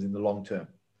outcomes in the long term.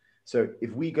 So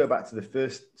if we go back to the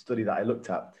first study that I looked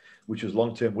at, which was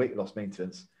long-term weight loss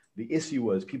maintenance, the issue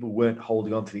was people weren't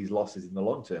holding on to these losses in the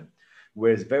long term.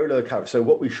 Whereas very low calorie, so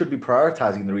what we should be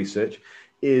prioritizing in the research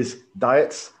is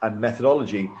diets and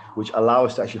methodology, which allow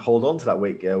us to actually hold on to that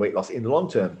weight loss in the long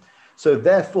term. So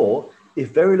therefore, if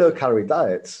very low calorie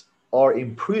diets are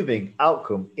improving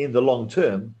outcome in the long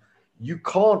term, you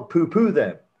can't poo-poo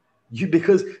them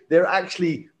because they're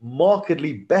actually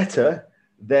markedly better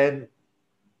than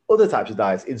other types of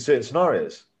diets in certain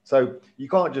scenarios. So you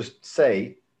can't just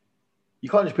say, you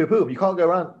can't just poo-poo them. You can't go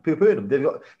around poo-pooing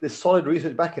them. There's solid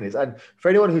research backing this. And for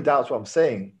anyone who doubts what I'm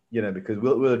saying, because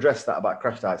we'll address that about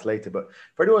crash diets later, but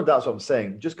for anyone who doubts what I'm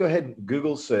saying, just go ahead and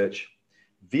Google search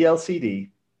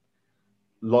VLCD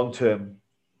long-term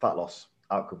fat loss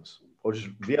outcomes, or just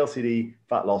VLCD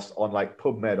fat loss on like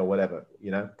PubMed or whatever,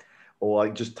 or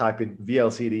like just type in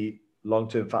VLCD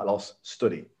long-term fat loss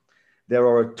study. There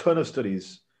are a ton of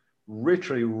studies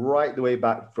literally right the way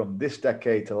back from this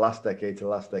decade to last decade to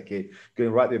last decade,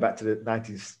 going right the way back to the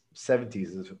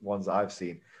 1970s as ones that I've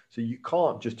seen. So you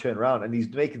can't just turn around, and he's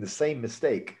making the same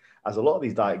mistake as a lot of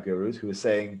these diet gurus who are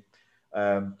saying,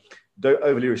 don't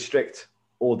overly restrict,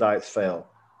 all diets fail.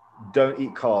 Don't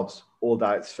eat carbs, all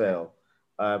diets fail.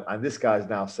 And this guy's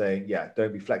now saying, yeah,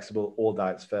 don't be flexible, all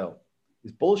diets fail.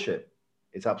 It's bullshit.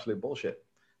 It's absolute bullshit.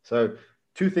 So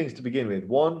two things to begin with.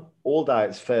 One, all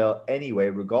diets fail anyway,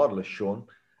 regardless, Sean.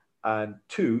 And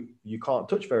two, you can't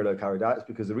touch very low calorie diets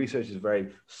because the research is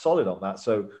very solid on that.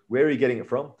 So where are you getting it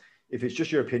from? If it's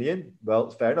just your opinion, well,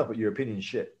 it's fair enough, but your opinion's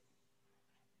shit.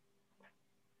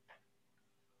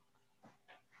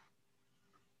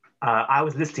 I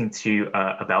was listening to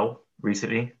Abel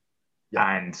recently,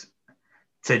 and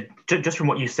just from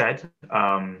what you said,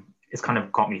 it's kind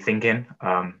of got me thinking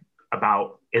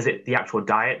about, is it the actual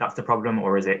diet that's the problem,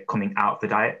 or is it coming out of the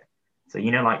diet? So,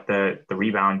 like the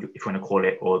rebound, if you want to call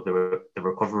it, or the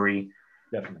recovery.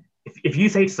 Definitely. If you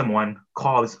say to someone,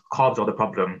 carbs are the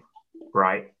problem,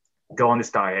 right? Go on this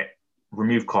diet,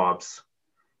 remove carbs.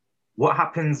 What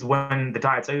happens when the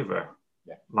diet's over?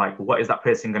 Yeah. Like, what is that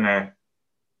person going to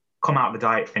come out of the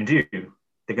diet and do?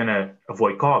 They're going to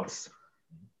avoid carbs.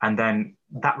 And then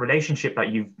that relationship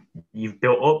that you've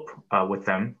built up with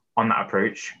them on that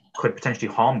approach could potentially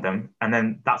harm them. And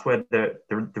then that's where the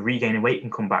regaining weight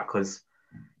can come back, because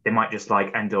they might just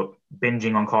like end up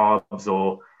binging on carbs,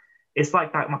 or it's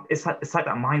like that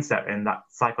mindset and that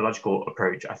psychological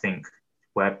approach, I think,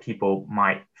 where people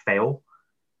might fail.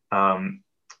 So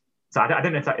I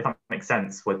don't know if that makes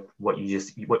sense with what you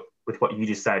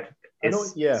just said.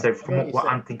 So from what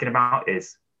I'm thinking about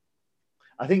is,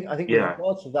 I think with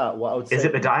regards to that, what I would say is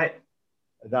it the diet?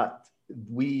 That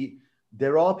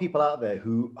there are people out there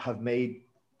who have made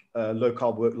low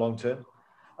carb work long term.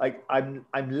 Like I'm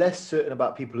less certain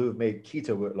about people who have made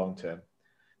keto work long term,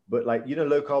 but like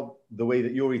low carb, the way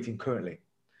that you're eating currently,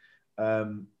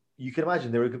 you can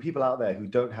imagine there are people out there who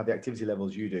don't have the activity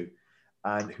levels you do,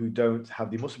 and who don't have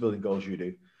the muscle building goals you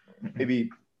do. Maybe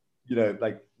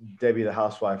like Debbie, the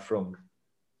housewife from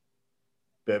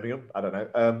Birmingham, I don't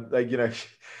know,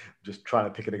 just trying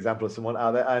to pick an example of someone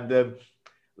out there, and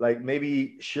like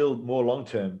maybe she'll more long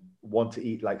term want to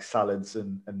eat like salads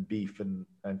and beef and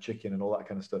chicken and all that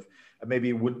kind of stuff, and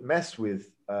maybe wouldn't mess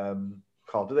with carbs.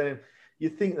 But then you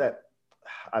think that,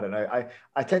 I don't know,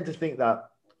 I tend to think that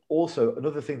also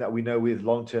another thing that we know with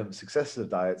long-term successes of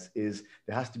diets is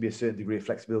there has to be a certain degree of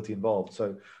flexibility involved.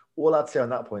 So all I'd say on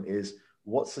that point is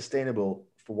what's sustainable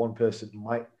for one person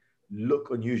might look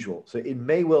unusual. So it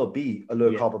may well be a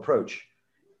low carb approach.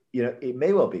 It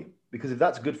may well be, because if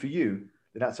that's good for you,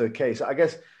 then that's okay. So I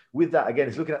guess with that, again,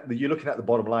 it's you're looking at the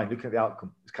bottom line, looking at the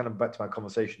outcome. It's kind of back to my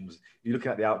conversations. You're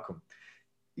looking at the outcome.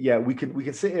 Yeah, we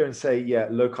can sit here and say,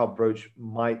 low carb approach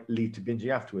might lead to binging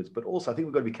afterwards, but also I think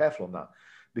we've got to be careful on that,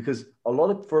 because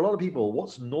for a lot of people,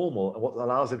 what's normal and what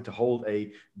allows them to hold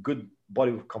a good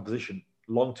body composition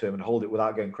long term and hold it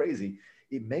without going crazy,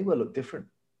 it may well look different,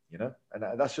 and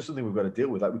that's just something we've got to deal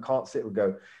with. Like, we can't sit and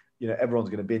go, everyone's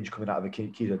going to binge coming out of a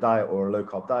keto diet or a low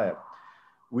carb diet.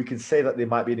 We can say that there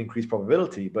might be an increased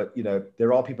probability, but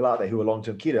there are people out there who are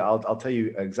long-term keto. I'll tell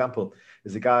you an example.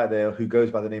 There's a guy out there who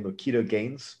goes by the name of Keto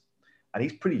Gains, and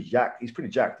he's pretty jacked.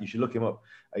 You should look him up.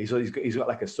 He's got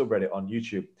like a subreddit on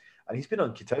YouTube, and he's been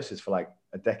on ketosis for like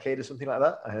a decade or something like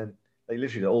that, and like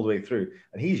literally all the way through.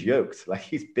 And he's yoked, like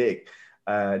he's big,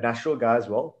 natural guy as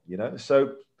well.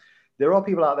 So there are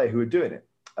people out there who are doing it.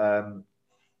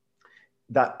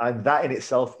 That in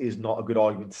itself is not a good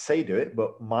argument to say do it,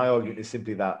 but my argument is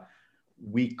simply that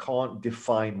we can't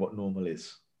define what normal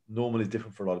is. Normal is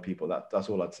different for a lot of people. That's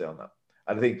all I'd say on that.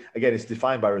 And I think, again, it's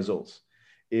defined by results.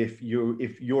 If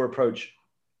your approach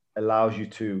allows you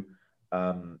to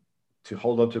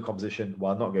hold on to a composition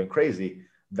while not going crazy,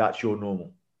 that's your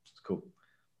normal. It's cool.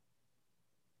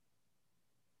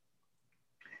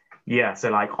 Yeah, so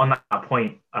like on that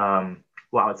point,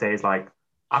 what I would say is like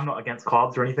I'm not against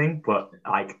carbs or anything, but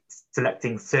like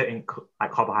selecting certain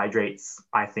like carbohydrates,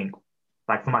 I think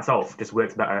like for myself just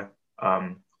works better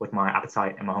with my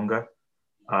appetite and my hunger.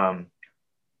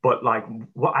 But like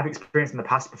what I've experienced in the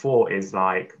past before is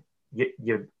like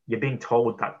you're being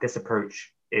told that this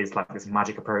approach is like this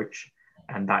magic approach,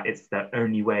 and that it's the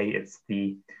only way. It's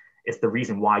the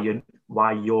reason why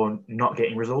you're not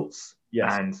getting results.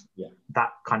 Yes. And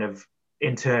that kind of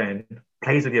in turn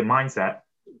plays with your mindset,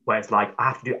 where it's like I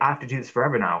have to do this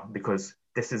forever now because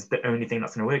this is the only thing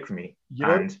that's going to work for me.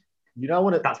 That's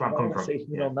where I'm coming from.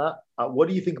 Yeah. On that, what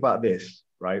do you think about this?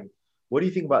 Right? What do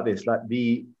you think about this? Like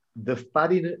the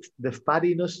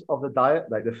faddiness of the diet,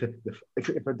 like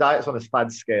if a diet's on a fad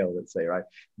scale, let's say, right,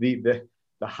 the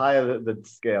higher the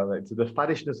scale, like, so the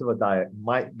faddishness of a diet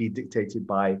might be dictated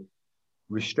by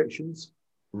restrictions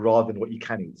rather than what you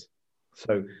can eat.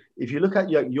 So if you look at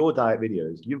your diet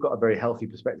videos, you've got a very healthy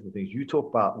perspective of things. You talk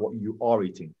about what you are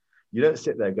eating. You don't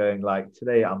sit there going like,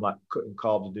 today I'm like cutting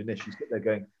carbs and doing this. You sit there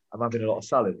going, I'm having a lot of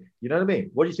salad. You know what I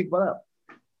mean? What do you think about that?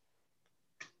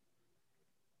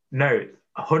 No,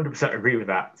 100% agree with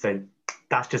that. So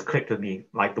that's just clicked with me,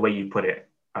 like the way you put it.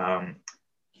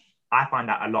 I find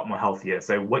that a lot more healthier.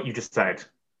 So what you just said,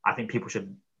 I think people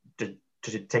should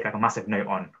take like a massive note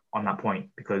on that point,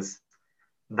 because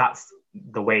that's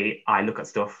the way I look at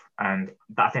stuff, and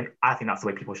I think that's the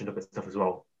way people should look at stuff as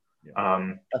well.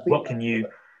 Yeah. What can you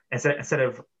instead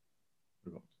of?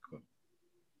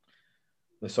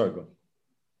 Sorry, go on.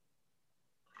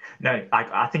 No,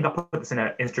 I think I put this in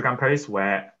an Instagram post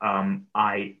where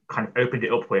I kind of opened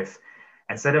it up with,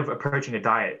 instead of approaching a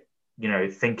diet,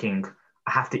 thinking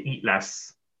I have to eat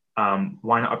less,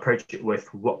 why not approach it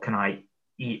with what can I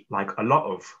eat like a lot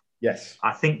of? Yes.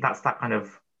 I think that's that kind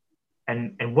of,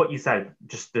 and what you said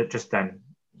just then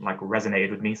like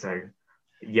resonated with me. So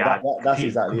yeah, that's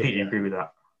exactly completely agree with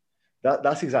that.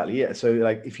 That's exactly it. So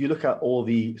like if you look at all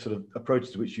the sort of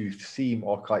approaches which you seem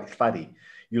are quite faddy,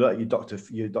 you like your Dr.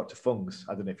 Fung's.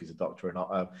 I don't know if he's a doctor or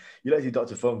not. You like your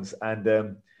Dr. Fung's,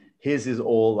 and his is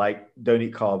all like, don't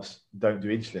eat carbs, don't do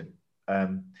insulin.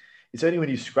 It's only when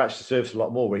you scratch the surface a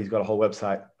lot more where he's got a whole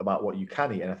website about what you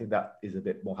can eat, and I think that is a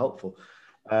bit more helpful.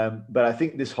 But I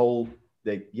think this whole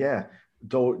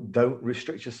don't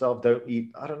restrict yourself, don't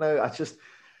eat. I don't know.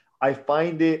 I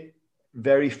find it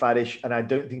very faddish, and I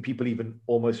don't think people even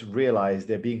almost realize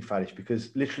they're being faddish,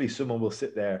 because literally someone will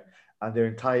sit there and their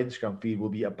entire Instagram feed will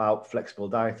be about flexible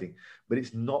dieting, but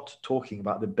it's not talking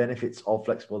about the benefits of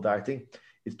flexible dieting.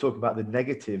 It's talking about the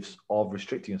negatives of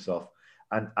restricting yourself.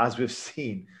 And as we've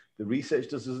seen, the research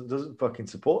doesn't fucking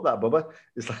support that, Bubba.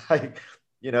 It's like,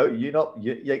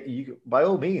 you by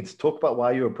all means talk about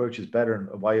why your approach is better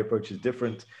and why your approach is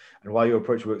different and why your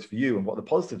approach works for you and what the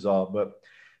positives are, but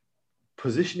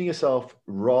positioning yourself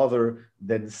rather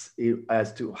than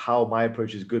as to how my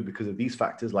approach is good because of these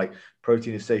factors, like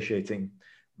protein is satiating,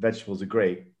 vegetables are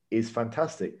great, is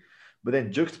fantastic. But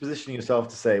then juxtapositioning yourself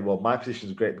to say, well, my position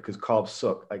is great because carbs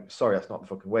suck. Like, sorry, that's not the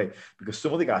fucking way. Because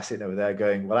some other guy sitting over there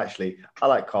going, well, actually, I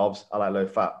like carbs, I like low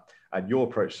fat, and your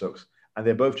approach sucks. And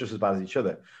they're both just as bad as each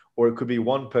other. Or it could be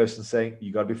one person saying,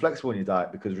 you got to be flexible in your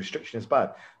diet because restriction is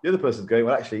bad. The other person's going,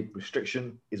 well, actually,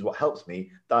 restriction is what helps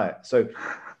me diet. So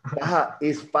that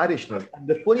is faddishness. And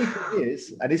the funny thing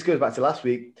is, and this goes back to last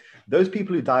week, those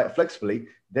people who diet flexibly,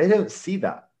 they don't see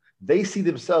that. They see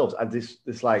themselves as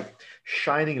this like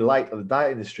shining light of the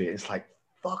diet industry. It's like,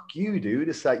 fuck you, dude.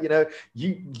 It's like,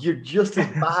 you're just as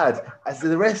bad as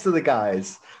the rest of the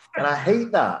guys. And I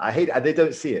hate that. And they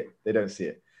don't see it. They don't see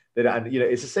it. They don't, and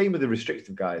it's the same with the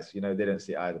restrictive guys. They don't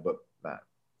see it either. But nah,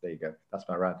 there you go. That's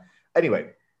my rant. Anyway,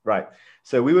 right.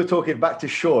 So we were talking back to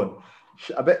Sean.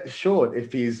 I bet Sean,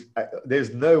 if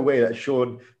there's no way that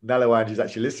Sean Nalawanj is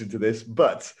actually listening to this,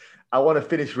 but I want to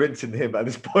finish rinsing him at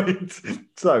this point.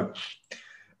 So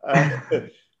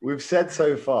we've said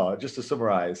so far, just to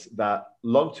summarize, that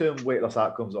long-term weight loss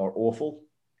outcomes are awful.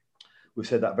 We've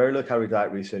said that very low calorie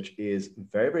diet research is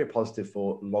very, very positive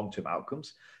for long-term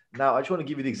outcomes. Now, I just want to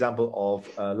give you the example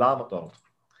of Lyle McDonald.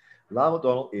 Lyle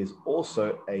McDonald is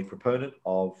also a proponent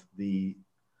of he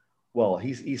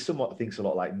somewhat thinks a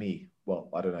lot like me. Well,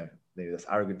 I don't know. maybe that's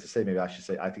arrogant to say, maybe I should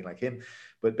say I think like him,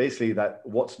 but basically that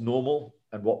what's normal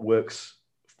and what works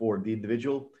for the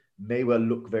individual may well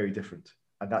look very different,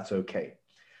 and that's okay.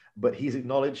 But he's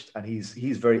acknowledged, and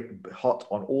he's very hot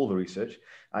on all the research,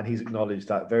 and he's acknowledged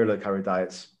that very low calorie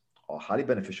diets are highly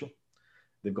beneficial.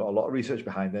 They've got a lot of research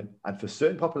behind them, and for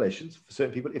certain populations, for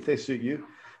certain people, if they suit you,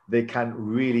 they can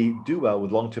really do well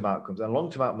with long-term outcomes. And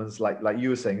long-term outcomes, like you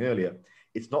were saying earlier,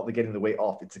 it's not the getting the weight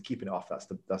off; it's the keeping it off. That's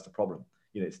the problem.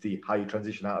 You know, it's the how you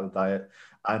transition out of the diet,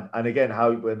 and again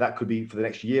how that could be for the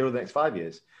next year or the next 5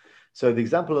 years. So the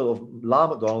example of Lyle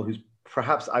McDonald, who's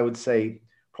perhaps I would say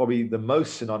probably the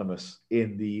most synonymous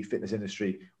in the fitness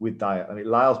industry with diet. I mean,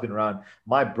 Lyle's been around.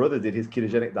 My brother did his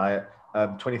ketogenic diet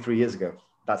 23 years ago.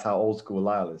 That's how old school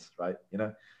Lyle is, right? You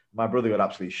know, my brother got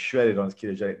absolutely shredded on his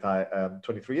ketogenic diet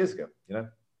 23 years ago, you know.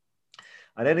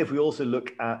 And then if we also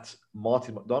look at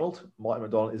Martin McDonald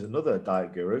is another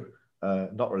diet guru,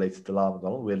 not related to Lyle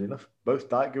McDonald, weirdly enough. Both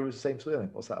diet gurus, the same surname.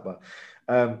 What's that about?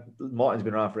 Martin's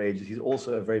been around for ages. He's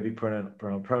also a very big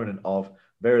proponent of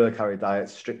very low calorie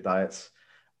diets, strict diets.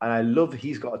 And I love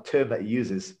he's got a term that he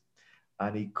uses,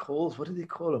 and he calls, what did he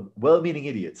call them? Well-meaning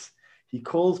idiots. He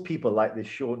calls people like this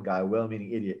Sean guy a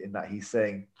well-meaning idiot, in that he's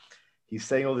saying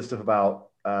all this stuff about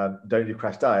don't do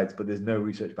crash diets, but there's no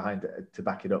research behind it to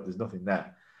back it up. There's nothing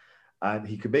there. And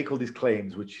he could make all these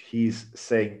claims, which he's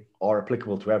saying are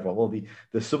applicable to everyone. Well, the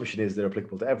assumption is they're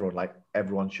applicable to everyone, like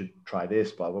everyone should try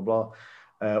this, blah, blah, blah.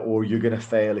 Or you're going to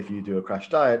fail if you do a crash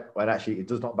diet. And actually, it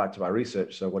does not back to our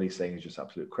research. So what he's saying is just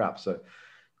absolute crap. So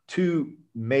two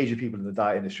major people in the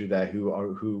diet industry there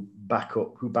who back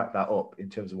that up in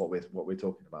terms of what we're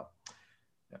talking about.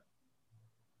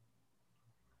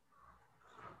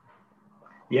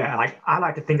 Yeah, like I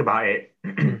like to think about it.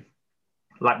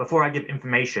 Like before I give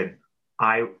information,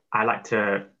 I like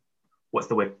to, what's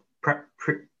the word?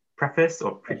 Preface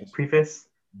or preface?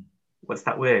 What's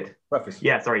that word? Preface.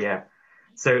 Yeah, sorry, yeah.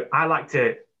 So I like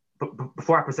to,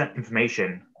 before I present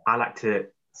information, I like to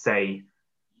say,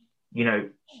 you know,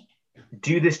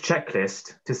 do this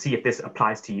checklist to see if this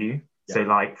applies to you. Yeah. So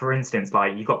like, for instance,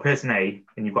 like you've got person A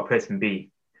and you've got person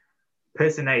B.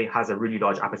 Person A has a really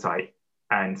large appetite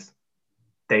and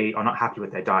they are not happy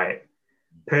with their diet.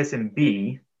 Person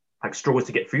B like struggles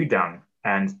to get food down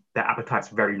and their appetite's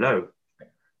very low.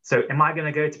 So am I going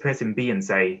to go to person B and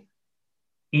say,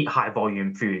 eat high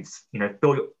volume foods, you know,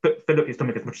 fill up your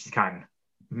stomach as much as you can?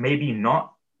 Maybe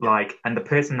not. Like, and the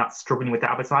person that's struggling with their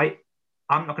appetite,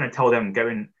 I'm not going to tell them go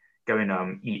and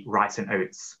eat rice and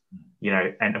oats, you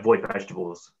know, and avoid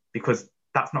vegetables, because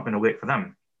that's not going to work for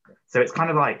them. So it's kind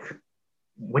of like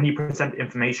when you present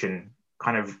information,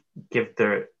 kind of give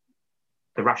the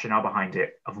rationale behind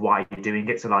it of why you're doing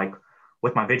it. So like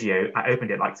with my video, I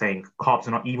opened it like saying carbs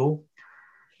are not evil.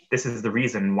 This is the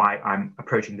reason why I'm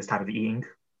approaching this type of eating.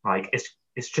 Like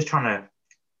it's just trying to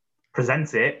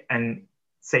present it and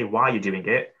say why you're doing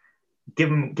it. Give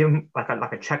them like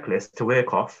a checklist to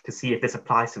work off to see if this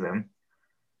applies to them,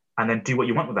 and then do what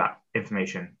you want with that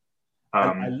information.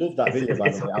 I love that video.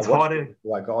 It's harder.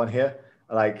 I got on here.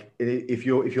 Like if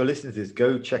you're listening to this,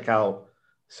 go check out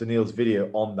Sunil's video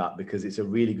on that, because it's a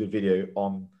really good video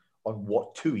on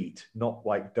what to eat, not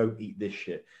like don't eat this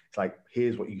shit. It's like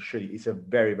here's what you should eat. It's a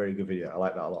very, very good video. I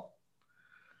like that a lot.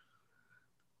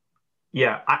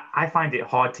 Yeah, I find it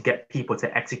hard to get people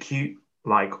to execute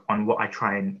like on what I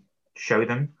try and show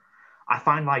them. I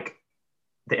find like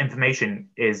the information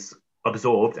is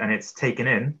absorbed and it's taken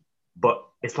in, but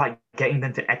it's like getting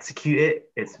them to execute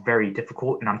it. It's very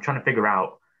difficult, and I'm trying to figure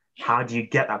out how do you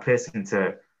get that person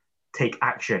to take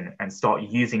action and start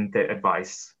using the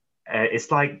advice.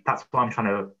 It's like that's what I'm trying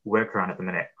to work around at the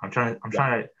minute. I'm trying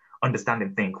to understand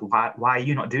and think, why are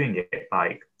you not doing it?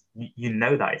 Like you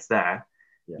know that it's there,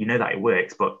 you know that it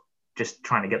works, but just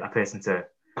trying to get that person to.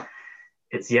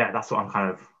 That's what I'm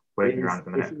kind of working around at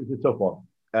the minute. It's a tough one.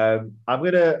 I'm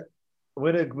gonna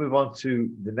move on to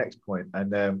the next point,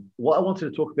 and what I wanted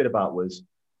to talk a bit about was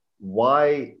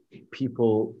why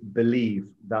people believe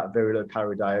that very low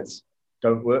calorie diets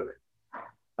don't work.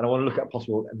 And I want to look at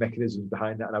possible mechanisms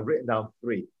behind that. And I've written down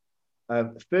 3.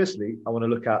 Firstly, I want to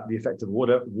look at the effect of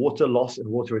water loss and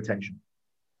water retention.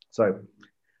 So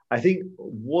I think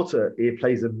water, it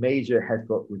plays a major head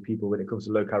fuck with people when it comes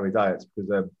to low calorie diets,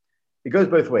 because it goes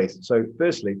both ways. So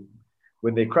firstly,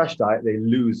 when they crash diet, they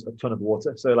lose a ton of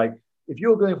water. So like if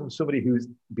you're going from somebody who's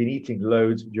been eating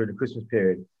loads during the Christmas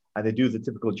period and they do the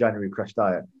typical January crash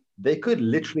diet, they could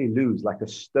literally lose like a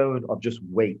stone of just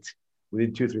weight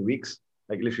within 2 or 3 weeks.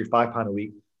 Like literally £5 a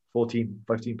week, 14,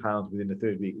 15 pounds within the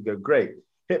 3rd week. You go, great,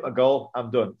 hit my goal, I'm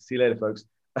done. See you later, folks.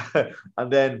 And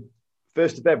then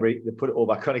 1st of February, they put it all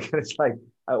back on again. It's like,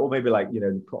 or maybe like, you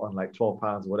know, put on like 12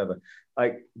 pounds or whatever.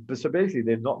 Like, but so basically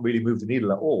they've not really moved the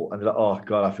needle at all. And they're like, oh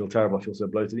God, I feel terrible. I feel so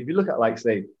bloated. If you look at like,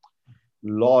 say,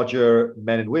 larger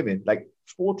men and women, like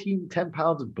 10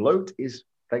 pounds of bloat is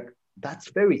like,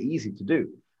 that's very easy to do.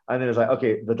 And then it's like,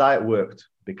 okay, the diet worked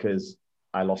because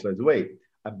I lost loads of weight.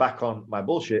 I'm back on my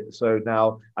bullshit. So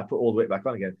now I put all the weight back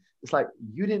on again. It's like,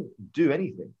 you didn't do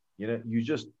anything. You know, you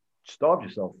just starved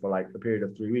yourself for like a period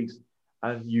of 3 weeks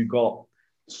and you got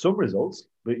some results,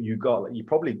 but you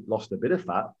probably lost a bit of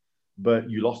fat, but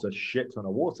you lost a shit ton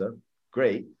of water.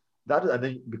 Great. That, and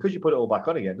then because you put it all back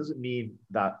on again, doesn't mean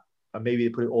that, and maybe they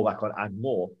put it all back on and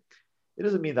more. It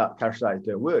doesn't mean that crash diets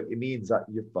don't work. It means that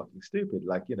you're fucking stupid.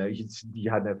 Like, you know, you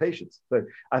had no patience. So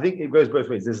I think it goes both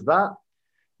ways. There's that,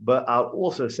 but I'll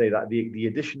also say that the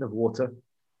addition of water,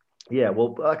 yeah,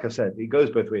 well, like I said, it goes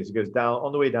both ways. It goes down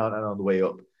on the way down and on the way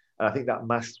up. And I think that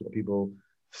masks what people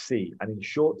see. And in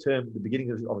short term, the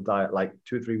beginning of a diet, like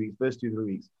 2 or 3 weeks, first 2 or 3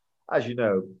 weeks, as you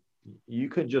know, you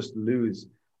can just lose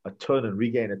a ton and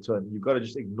regain a ton. You've got to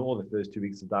just ignore the first 2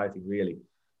 weeks of dieting, really,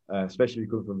 especially if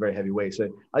you're coming from a very heavy weight. So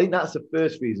I think that's the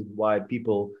first reason why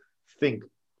people think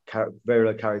very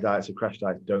low calorie diets or crash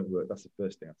diets don't work. That's the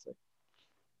first thing I'd say.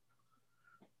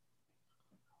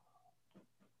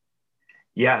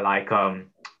 Yeah, like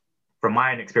from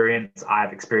my own experience,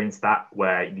 I've experienced that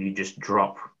where you just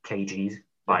drop kgs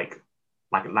like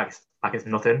it's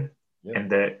nothing in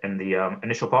the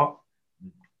initial part.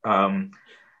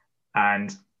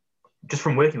 And just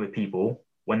from working with people,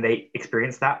 when they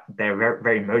experience that, they're very,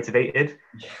 very motivated.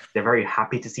 They're very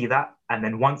happy to see that. And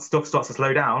then once stuff starts to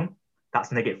slow down,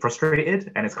 that's when they get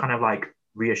frustrated. And it's kind of like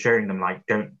reassuring them, like,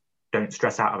 don't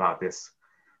stress out about this.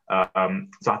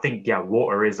 So I think, yeah,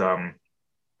 water is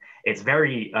it's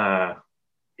very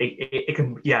it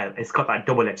can, yeah, it's got that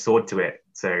double-edged sword to it.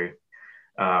 So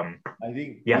I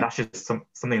think, yeah, that's just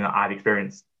something that I've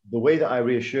experienced. The way that I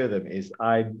reassure them is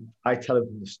I tell them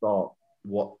from the start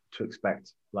what to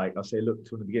expect. Like, I'll say, look,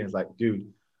 from the beginning, it's like, dude,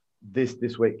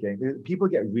 this weight gain. People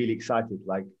get really excited.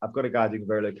 Like, I've got a guy doing a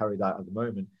very low calorie diet at the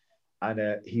moment, and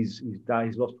he's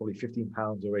lost probably 15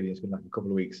 pounds already. It's been like a couple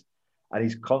of weeks, and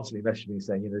he's constantly messaging me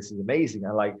saying, you know, this is amazing.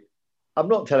 And like, I'm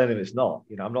not telling him it's not.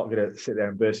 You know, I'm not going to sit there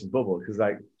and burst his bubble because,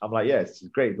 like, I'm like, yeah, this is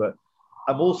great, but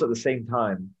I'm also at the same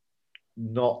time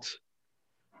not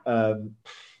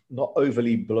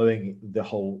overly blowing the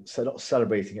whole, so not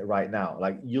celebrating it right now.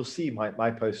 Like, you'll see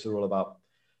my posts are all about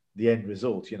the end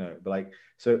result, you know, but like,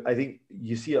 so I think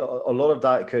you see a lot of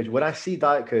diet coaches. When I see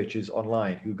diet coaches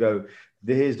online who go,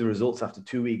 here's the results after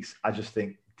 2 weeks, I just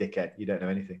think, dickhead, you don't know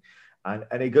anything. And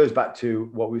it goes back to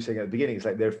what we were saying at the beginning. It's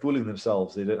like they're fooling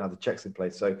themselves. They don't have the checks in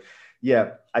place. So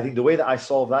yeah, I think the way that I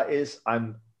solve that is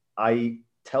I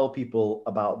tell people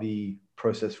about the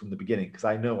process from the beginning because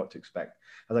I know what to expect.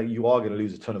 I was like, you are going to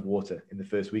lose a ton of water in the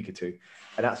first week or two,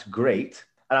 and that's great.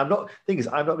 And I'm not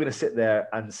going to sit there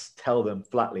and tell them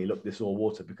flatly, look, this is all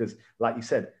water, because like you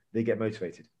said, they get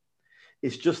motivated.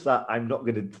 It's just that I'm not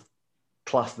going to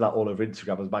plaster that all over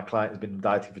Instagram as my client has been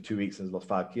dieting for 2 weeks and has lost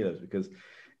 5 kilos, because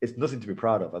it's nothing to be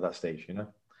proud of at that stage, you know?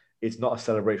 It's not a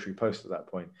celebratory post at that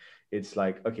point. It's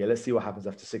like, okay, let's see what happens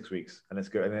after 6 weeks. And let's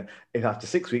go. And then if after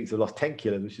 6 weeks they've lost 10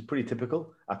 kilos, which is pretty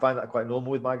typical, I find that quite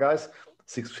normal with my guys,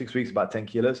 six weeks, about 10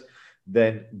 kilos,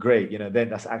 then great. You know, then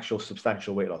that's actual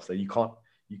substantial weight loss. So you can't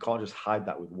just hide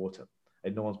that with water.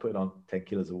 And no one's putting on 10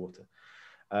 kilos of water.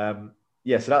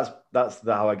 Yeah, so that's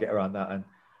how I get around that. And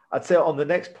I'd say on the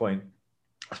next point,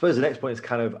 I suppose the next point is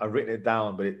kind of, I've written it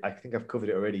down, but I think I've covered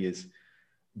it already, is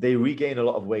they regain a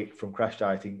lot of weight from crash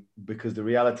dieting because the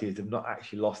reality is they've not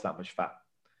actually lost that much fat.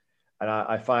 And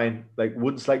I find, like,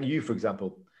 once, like you, for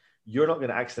example, you're not going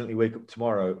to accidentally wake up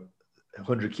tomorrow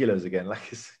 100 kilos again. Like,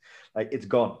 it's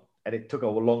gone. And it took a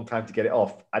long time to get it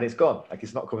off, and it's gone. Like,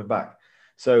 it's not coming back.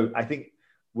 So I think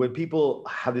when people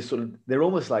have this sort of, they're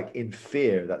almost like in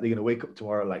fear that they're going to wake up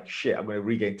tomorrow like, shit, I'm going to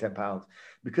regain 10 pounds,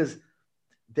 because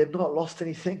they've not lost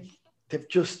anything. They've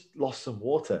just lost some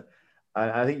water. And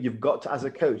I think you've got to, as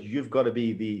a coach, you've got to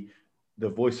be the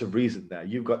voice of reason there.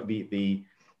 You've got to be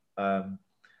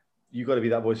you've got to be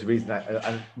that voice of reason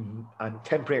and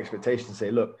tempering expectations and say,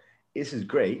 look, this is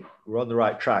great. We're on the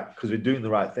right track because we're doing the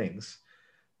right things,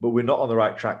 but we're not on the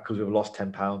right track because we've lost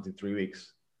 10 pounds in 3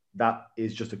 weeks. That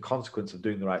is just a consequence of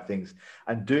doing the right things.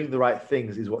 And doing the right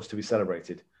things is what's to be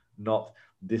celebrated, not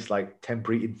this like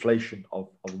temporary inflation of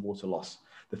water loss.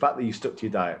 The fact that you stuck to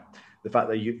your diet, the fact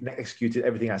that you executed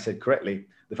everything I said correctly,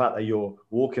 the fact that you're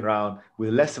walking around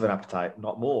with less of an appetite,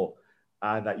 not more,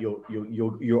 and that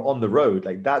you're on the road,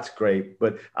 like, that's great.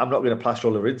 But I'm not going to plaster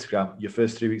all over Instagram your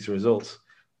first 3 weeks of results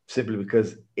simply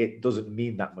because it doesn't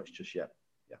mean that much just yet.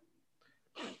 Yeah.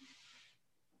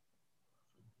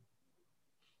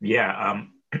 Yeah.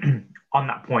 On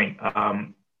that point,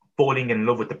 falling in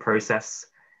love with the process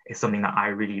is something that I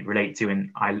really relate to,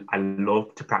 and I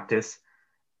love to practice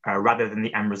rather than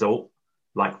the end result.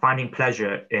 Like finding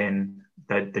pleasure in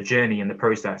the journey and the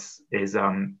process is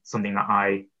something that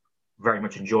I very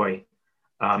much enjoy,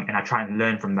 and I try and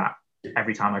learn from that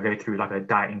every time I go through like a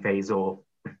dieting phase or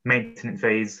maintenance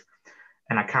phase,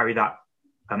 and I carry that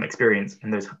experience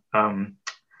and those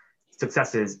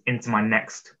successes into my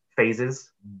next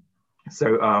phases.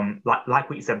 So, like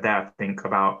what you said there, I think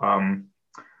about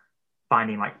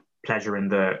finding like pleasure in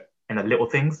the little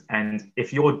things. And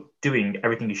if you're doing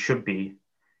everything you should be,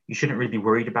 you shouldn't really be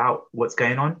worried about what's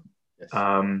going on. Yes.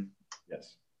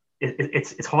 Yes.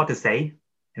 It's hard to say,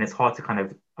 and it's hard to kind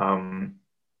of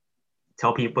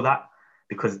tell people that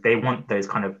because they want those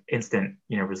kind of instant,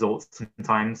 results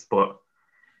sometimes. But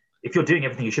if you're doing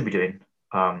everything you should be doing,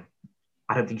 I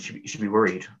don't think you should be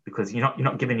worried because you're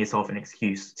not giving yourself an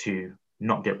excuse to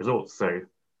not get results. So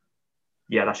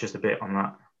yeah, that's just a bit on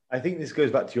that. I think this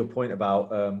goes back to your point about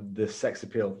the sex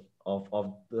appeal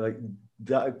of like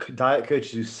diet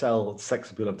coaches who sell sex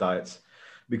appeal of diets,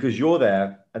 because you're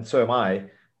there and so am I,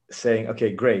 saying,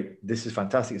 okay, great, this is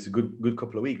fantastic. It's a good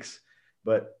couple of weeks,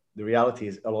 but the reality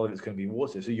is a lot of it's going to be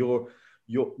water. So you're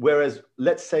whereas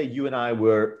let's say you and I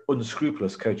were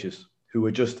unscrupulous coaches who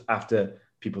were just after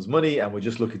people's money and we're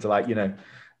just looking to like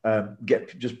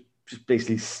get just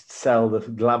basically sell the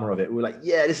glamour of it. We're like,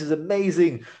 yeah, this is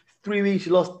amazing. 3 weeks,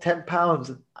 you lost 10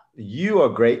 pounds. You are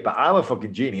great, but I'm a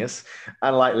fucking genius.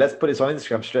 And like, let's put this on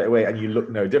Instagram straight away and you look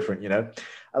no different,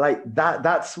 Like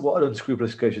that's what an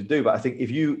unscrupulous coach should do. But I think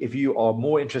if you are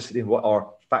more interested in what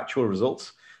are factual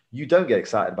results, you don't get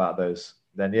excited about those.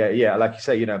 Then yeah, like you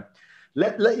say,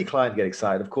 let your client get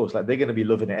excited. Of course, like they're going to be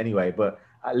loving it anyway, but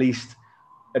at least,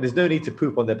 and there's no need to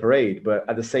poop on their parade, but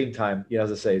at the same time,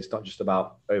 as I say, it's not just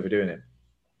about overdoing it.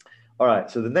 All right.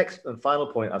 So the next and final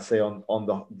point I'd say on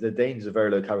the dangers of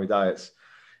very low calorie diets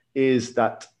is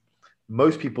that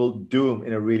most people do them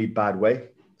in a really bad way.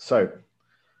 So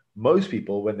most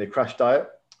people, when they crash diet,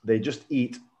 they just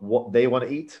eat what they want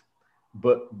to eat,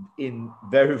 but in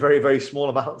very, very, very small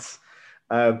amounts.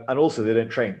 And also they don't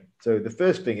train. So the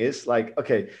first thing is like,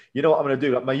 okay, you know what I'm going to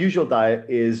do? Like my usual diet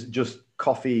is just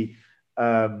coffee,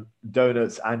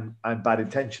 donuts, and bad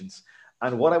intentions.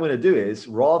 And what I'm going to do is,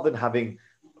 rather than having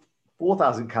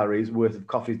 4,000 calories worth of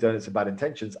coffee, donuts, and bad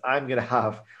intentions, I'm going to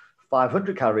have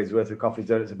 500 calories worth of coffee,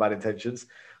 donuts, and bad intentions.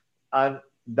 And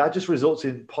that just results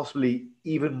in possibly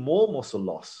even more muscle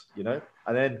loss, and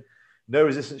then no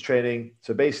resistance training.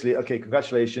 So basically, okay,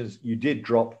 congratulations, you did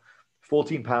drop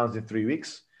 14 pounds in 3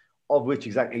 weeks, of which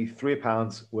exactly 3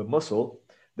 pounds were muscle.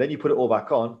 Then you put it all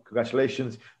back on.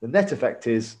 Congratulations. The net effect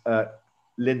is,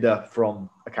 Linda from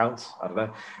accounts, I don't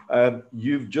know,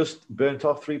 you've just burnt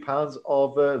off 3 pounds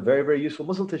of very, very useful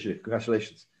muscle tissue.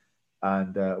 Congratulations.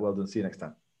 And well done. See you next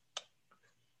time.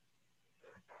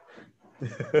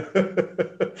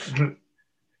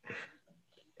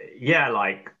 Yeah,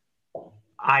 like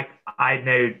I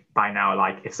know by now,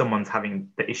 like if someone's having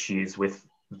the issues with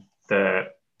I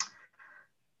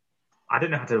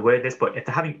don't know how to word this, but if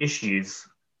they're having issues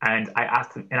and I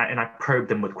ask them and I probe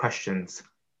them with questions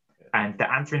and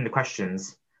they're answering the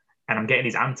questions and I'm getting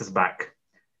these answers back,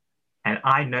 and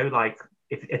I know like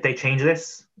if they change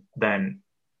this, then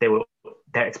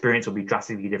their experience will be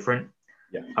drastically different.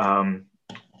 Yeah.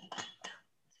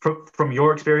 From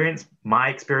your experience, my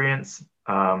experience,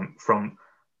 from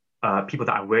people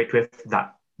that I worked with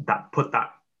that put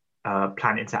that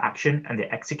plan into action and they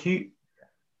execute,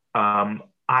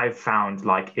 I've found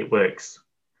like it works.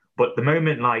 But the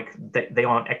moment like they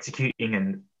aren't executing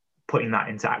and putting that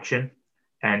into action,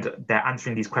 and they're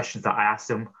answering these questions that I asked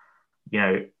them,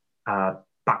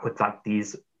 back with like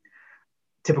these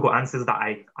typical answers that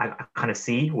I kind of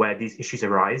see where these issues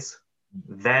arise,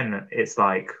 then it's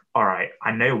like, all right,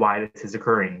 I know why this is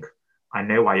occurring. I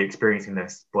know why you're experiencing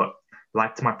this. But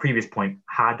like to my previous point,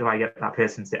 how do I get that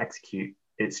person to execute?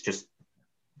 It's just,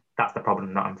 that's the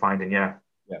problem that I'm finding. Yeah.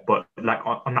 But like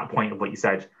on that point of what you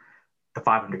said, the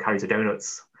 500 calories of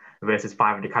donuts versus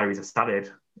 500 calories of salad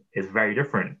is very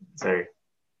different. So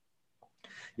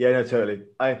yeah, no, totally.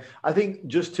 I think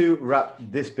just to wrap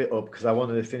this bit up, because I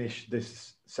wanted to finish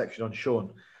this section on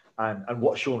Sean and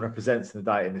what Sean represents in the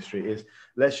diet industry, is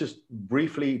let's just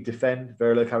briefly defend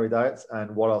very low calorie diets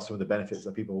and what are some of the benefits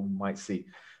that people might see.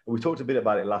 And we talked a bit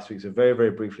about it last week. So very,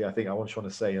 very briefly, I think I want Sean to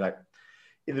say, like,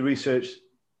 in the research,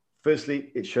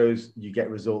 firstly, it shows you get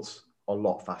results a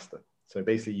lot faster. So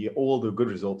basically, you all the good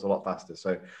results a lot faster.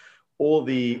 So all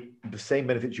the same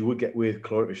benefits you would get with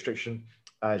caloric restriction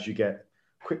as you get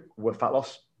quick fat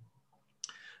loss.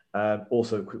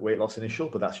 Also, quick weight loss initial,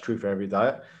 but that's true for every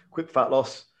diet. Quick fat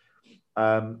loss,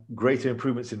 greater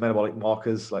improvements in metabolic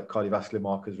markers like cardiovascular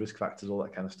markers, risk factors, all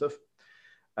that kind of stuff.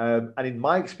 And in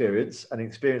my experience and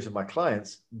experience of my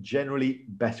clients, generally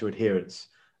better adherence.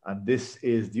 And this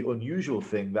is the unusual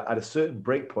thing that at a certain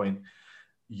break point,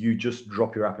 you just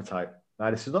drop your appetite. Now,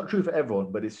 this is not true for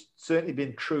everyone, but it's certainly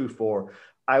been true for,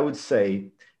 I would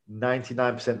say,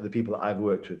 99% of the people that I've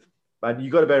worked with. And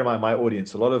you've got to bear in mind my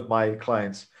audience. A lot of my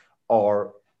clients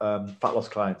are fat loss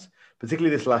clients,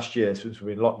 particularly this last year since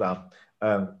we've been in lockdown.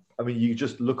 I mean, you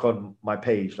just look on my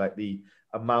page, like the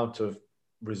amount of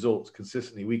results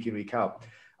consistently week in, week out.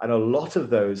 And a lot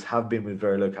of those have been with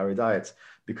very low calorie diets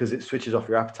because it switches off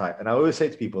your appetite. And I always say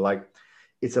to people, like,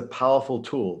 it's a powerful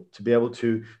tool to be able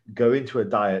to go into a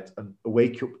diet and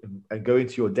wake up and go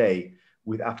into your day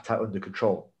with appetite under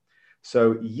control.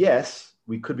 So yes,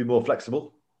 we could be more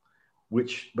flexible,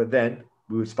 but then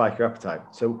we would spike your appetite.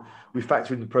 So we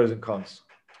factor in the pros and cons.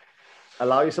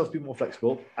 Allow yourself to be more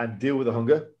flexible and deal with the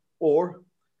hunger, or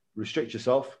restrict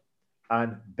yourself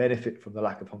and benefit from the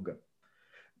lack of hunger.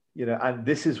 And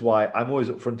this is why I'm always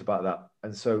upfront about that.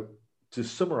 And so to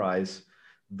summarize,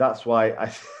 that's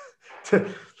why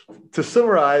to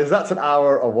summarize, that's an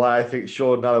hour of why I think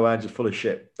Sean Nalewanje is full of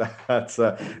shit. That's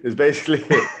is basically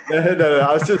it. No,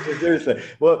 I was just seriously.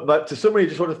 Well, but to summarize, I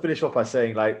just want to finish off by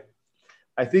saying, like,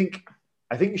 I think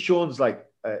Sean's like,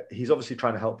 he's obviously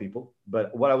trying to help people,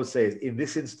 but what I would say is in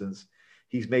this instance,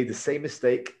 he's made the same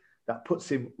mistake that puts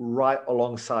him right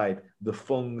alongside the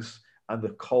Fungs and the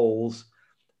Coles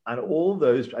and all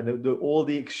those, and all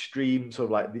the extreme sort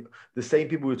of like the same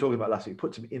people we were talking about last week,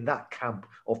 puts him in that camp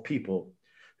of people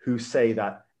who say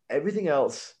that everything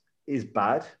else is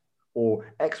bad,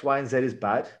 or X, Y, and Z is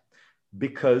bad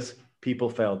because people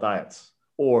fail diets,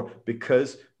 or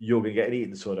because you're going to get an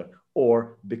eating disorder,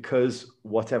 or because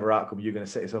whatever outcome you're going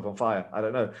to set yourself on fire. I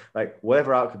don't know, like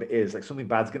whatever outcome it is, like something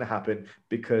bad's going to happen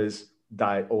because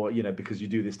diet, or, because you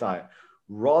do this diet,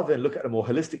 rather than look at a more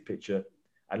holistic picture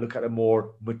and look at a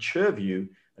more mature view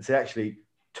and say, actually,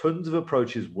 tons of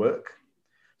approaches work.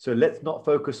 So let's not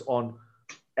focus on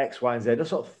X, Y, and Z.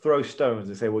 Let's not throw stones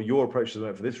and say, well, your approach doesn't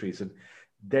work for this reason.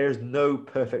 There's no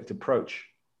perfect approach.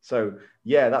 So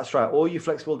yeah, that's right. All you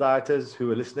flexible dieters who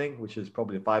are listening, which is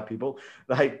probably 5 people,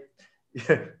 like,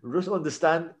 just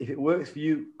understand if it works for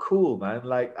you, cool, man.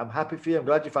 Like, I'm happy for you. I'm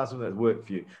glad you found something that's worked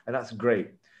for you. And that's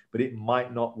great, but it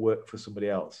might not work for somebody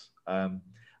else.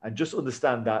 And just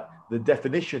understand that the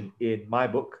definition in my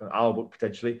book, our book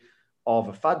potentially, of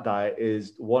a fad diet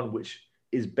is one which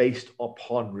is based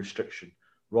upon restriction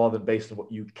rather than based on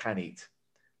what you can eat.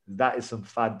 That is some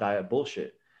fad diet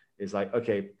bullshit. It's like,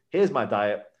 okay, here's my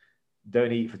diet.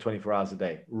 Don't eat for 24 hours a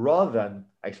day. Rather than,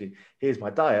 actually, here's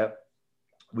my diet.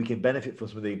 We can benefit from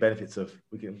some of the benefits of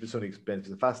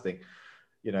fasting,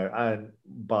 and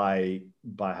by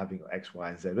having X, Y,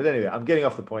 and Z. But anyway, I'm getting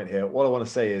off the point here. What I want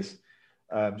to say is,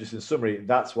 just in summary,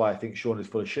 that's why I think Sean is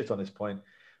full of shit on this point.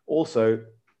 Also,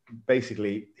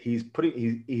 basically, he's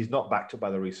not backed up by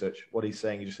the research. What he's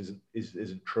saying just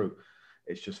isn't true.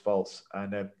 It's just false,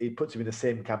 and it puts him in the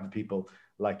same camp of people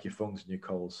like your Fungs and your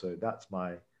Coles. So that's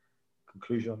my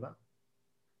conclusion on that.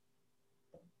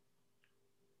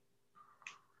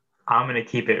 I'm going to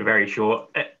keep it very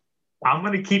short. I'm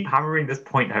going to keep hammering this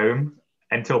point home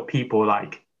until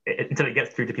it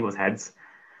gets through to people's heads.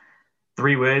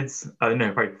 3 words,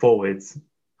 probably 4 words: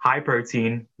 high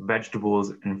protein,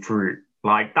 vegetables, and fruit.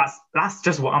 Like, that's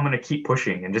just what I'm going to keep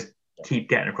pushing and just keep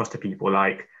getting across to people.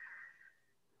 That's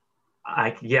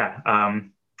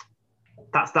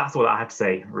all I have to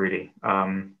say, really.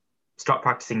 Start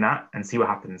practicing that and see what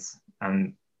happens,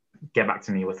 and get back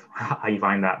to me with how you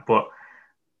find that. But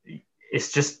it's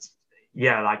just,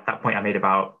 like that point I made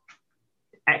about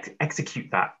execute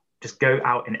that. Just go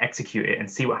out and execute it and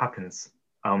see what happens.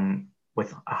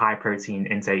 With a high protein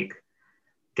intake,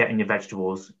 getting your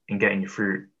vegetables and getting your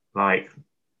fruit. Like,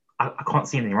 I can't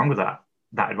see anything wrong with that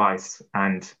advice.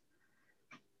 And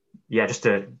just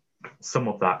to sum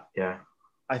up that,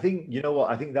 I think, you know what?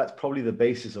 I think that's probably the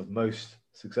basis of most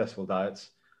successful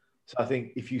diets. So I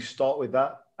think if you start with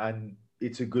that, and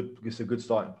it's a good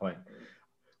starting point.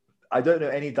 I don't know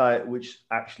any diet which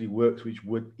actually works, which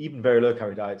would, even very low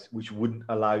calorie diets, which wouldn't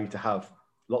allow you to have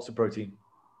lots of protein,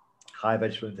 high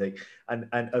vegetable intake, and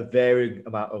a varying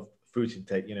amount of fruit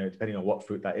intake, depending on what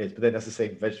fruit that is. But then that's the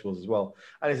same for vegetables as well.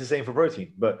 And it's the same for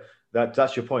protein. But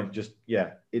that's your point. Just,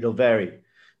 it'll vary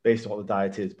based on what the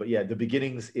diet is. But the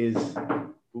beginnings is,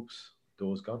 oops,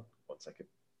 door's gone. 1 second.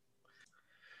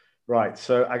 Right.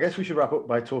 So I guess we should wrap up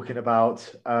by talking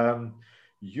about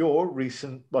your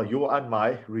and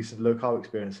my recent low carb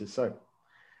experiences. So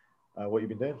what you've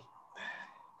been doing.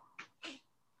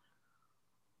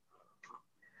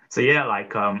 So yeah,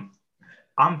 like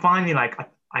I'm finally like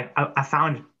I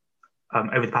found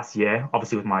over the past year,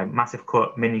 obviously with my massive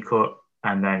cut, mini cut,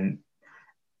 and then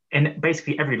in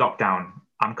basically every lockdown,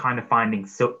 I'm kind of finding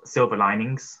silver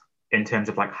linings in terms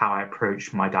of like how I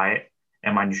approach my diet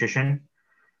and my nutrition.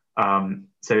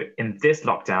 So in this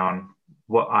lockdown,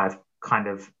 what I've kind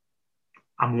of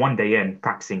I'm one day in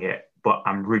practicing it, but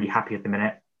I'm really happy at the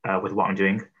minute with what I'm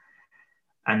doing.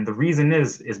 And the reason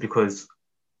is because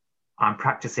I'm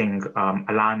practicing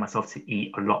allowing myself to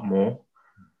eat a lot more.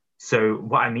 So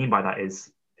what I mean by that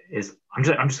is I'm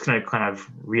just going to kind of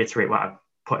reiterate what I've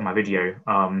put in my video.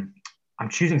 I'm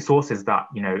choosing sources that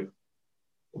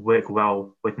work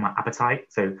well with my appetite.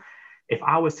 So if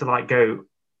I was to like go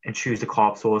and choose a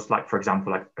carb source, like for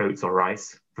example, like oats or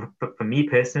rice, for me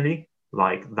personally,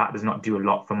 like that does not do a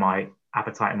lot for my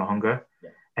appetite and my hunger,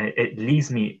 and it leaves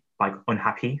me like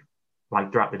unhappy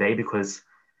like throughout the day because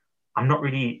I'm not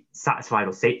really satisfied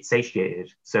or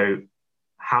satiated. So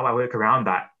how I work around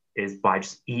that is by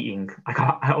just eating. Like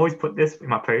I always put this in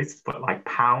my posts, but like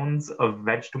pounds of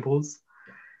vegetables,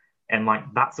 and like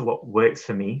that's what works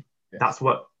for me. Yes.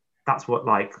 That's what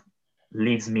like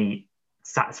leaves me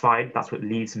satisfied. That's what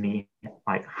leaves me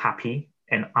like happy,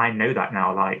 and I know that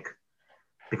now. Like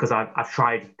because I've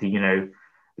tried the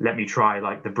let me try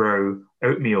like the bro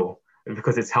oatmeal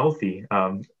because it's healthy,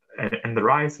 and the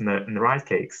rice and the rice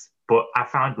cakes. But I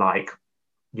found like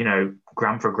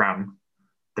gram for gram,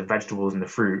 the vegetables and the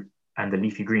fruit and the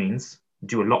leafy greens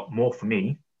do a lot more for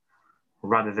me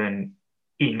rather than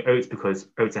eating oats because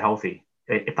oats are healthy,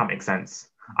 if that makes sense.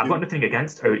 I've got nothing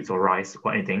against oats or rice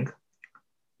or anything.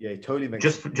 Yeah, it totally makes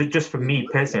sense. Just for me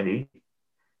personally,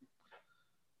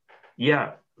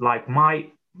 yeah, like my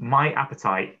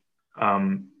appetite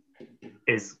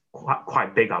is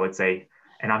quite big, I would say.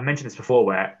 And I've mentioned this before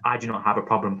where I do not have a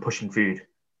problem pushing food.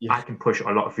 Yes. I can push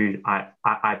a lot of food,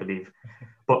 I believe.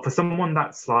 But for someone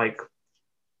that's like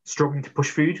struggling to push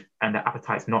food and their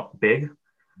appetite's not big,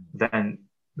 then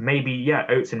maybe, yeah,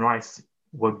 oats and rice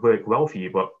would work well for you.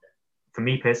 But for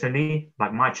me personally,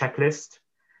 like my checklist,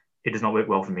 it does not work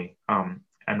well for me. And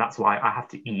that's why I have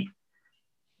to eat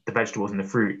the vegetables and the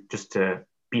fruit just to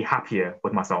be happier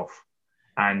with myself.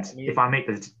 And if I make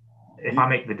the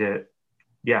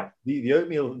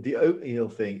oatmeal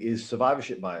thing is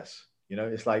survivorship bias.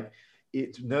 It's like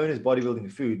it's known as bodybuilding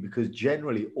food because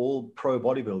generally all pro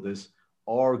bodybuilders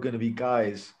are going to be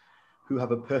guys who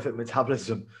have a perfect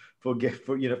metabolism for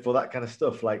that kind of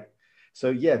stuff. Like, so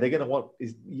yeah, they're going to want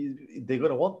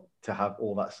to have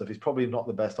all that stuff. It's probably not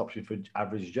the best option for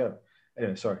average Joe.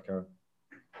 Anyway, sorry, Karen.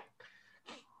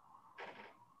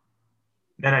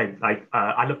 No, like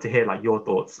I'd love to hear like your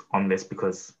thoughts on this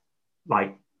because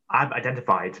like I've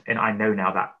identified and I know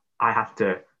now that I have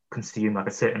to consume like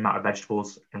a certain amount of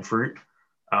vegetables and fruit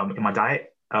in my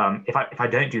diet. If I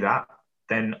don't do that,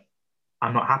 then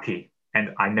I'm not happy, and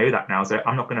I know that now. So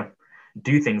I'm not going to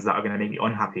do things that are going to make me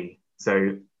unhappy.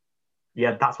 So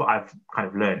yeah, that's what I've kind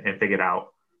of learned and figured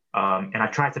out. And I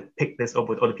try to pick this up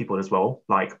with other people as well.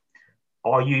 Like,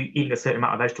 are you eating a certain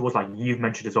amount of vegetables, like you've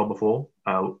mentioned as well before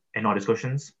in our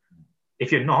discussions?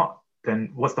 If you're not,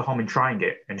 then what's the harm in trying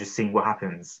it and just seeing what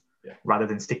happens, rather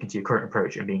than sticking to your current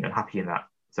approach and being unhappy in that?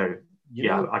 So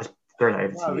I just throw that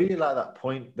over to you. I really like that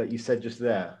point that you said just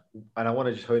there, and I want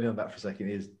to just hone in on that for a second.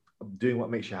 Is doing what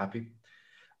makes you happy.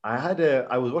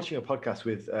 I was watching a podcast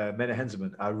with Mena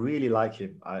Henselman. I really like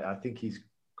him. I think he's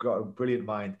got a brilliant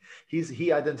mind.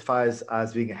 He identifies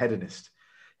as being a hedonist.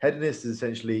 Hedonist is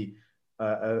essentially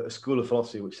a school of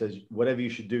philosophy which says whatever you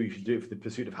should do it for the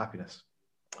pursuit of happiness.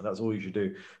 And that's all you should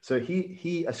do. So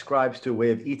he ascribes to a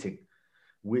way of eating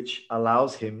which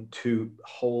allows him to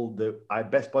hold the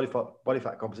best body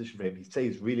fat composition for him. He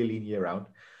stays really lean year round.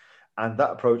 And that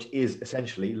approach is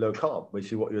essentially low carb, which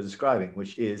is what you're describing,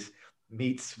 which is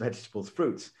meats, vegetables,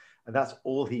 fruits. And that's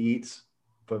all he eats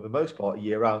for the most part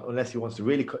year round, unless he wants to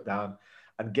really cut down.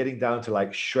 And getting down to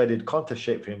like shredded contest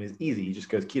shape for him is easy. He just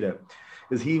goes keto.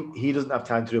 Because he doesn't have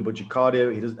time to do a bunch of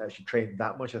cardio. He doesn't actually train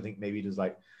that much. I think maybe he does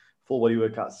like full body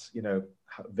workouts,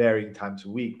 varying times a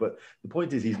week. But the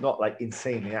point is he's not like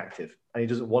insanely active and he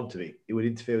doesn't want to be. It would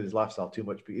interfere with his lifestyle too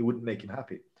much, but it wouldn't make him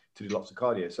happy to do lots of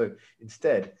cardio. So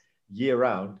instead, year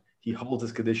round, he holds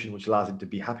this condition which allows him to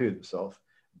be happy with himself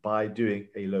by doing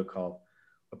a low carb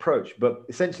approach. But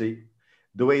essentially,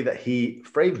 the way that he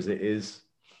frames it is,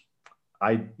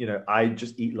 I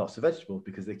just eat lots of vegetables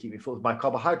because they keep me full. My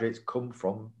carbohydrates come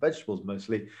from vegetables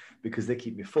mostly because they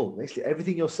keep me full. Basically,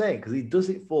 everything you're saying, because he does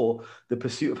it for the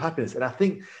pursuit of happiness. And I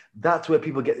think that's where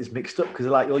people get this mixed up because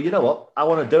they're like, well, you know what? I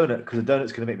want a donut because a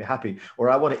donut's going to make me happy. Or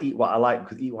I want to eat what I like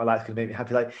because eat what I like is going to make me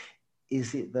happy. Like,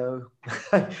 is it though?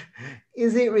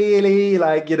 Is it really?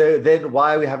 Like, then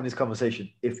why are we having this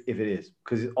conversation if it is?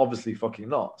 Because it's obviously fucking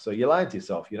not. So you're lying to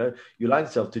yourself, you're lying to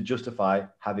yourself to justify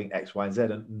having X, Y, and Z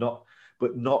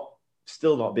but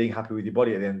still not being happy with your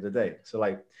body at the end of the day. So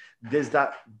like there's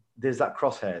that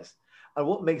crosshairs. And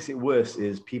what makes it worse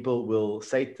is people will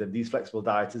say to them, these flexible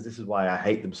dieters, this is why I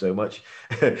hate them so much.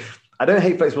 I don't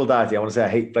hate flexible dieting. I want to say I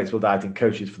hate flexible dieting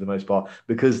coaches for the most part,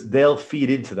 because they'll feed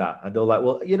into that and they'll like,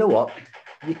 well, you know what?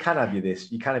 You can have your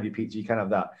this, you can have your pizza, you can have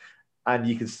that. And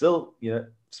you can still,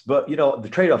 but the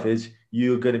trade-off is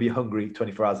you're going to be hungry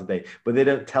 24 hours a day, but they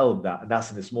don't tell them that. And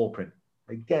that's in the small print.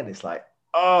 Again, it's like,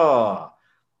 oh,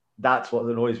 that's what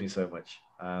annoys me so much.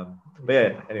 But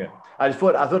yeah, anyway, I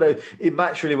thought it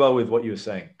matched really well with what you were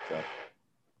saying. So.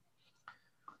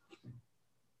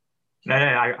 No,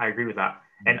 I agree with that,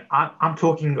 and I'm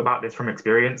talking about this from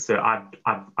experience. So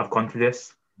I've gone through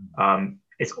this.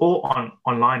 It's all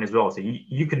online as well, so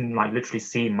you can like literally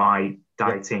see my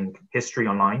dieting history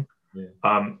online. Yeah.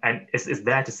 And it's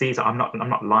there to see. So I'm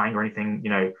not lying or anything.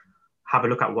 Have a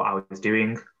look at what I was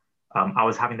doing. I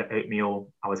was having the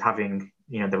oatmeal. I was having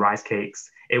the rice cakes.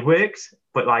 It worked,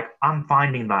 but like I'm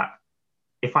finding that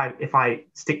if I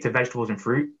stick to vegetables and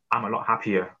fruit, I'm a lot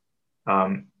happier.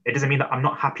 It doesn't mean that I'm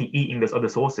not happy eating those other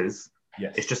sources.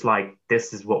 Yes. It's just like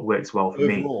this is what works well for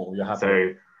Overall, me. You're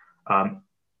happy. So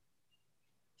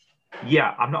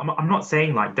yeah, I'm not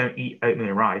saying like don't eat oatmeal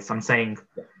and rice. I'm saying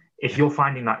if you're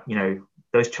finding that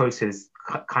those choices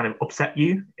kind of upset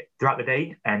you throughout the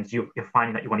day and you're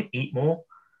finding that you want to eat more,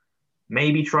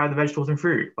 maybe try the vegetables and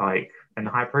fruit, and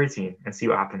the high protein, and see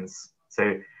what happens.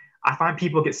 So I find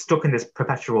people get stuck in this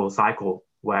perpetual cycle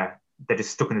where they're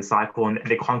just stuck in the cycle and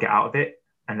they can't get out of it,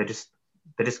 and they're just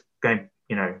going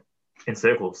in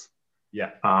circles.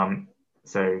 Yeah.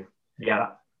 So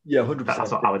yeah. Yeah, 100%.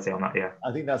 That's what I would say on that. Yeah.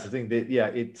 I think that's the thing.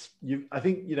 That it's you. I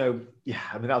think yeah.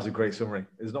 I mean, that was a great summary.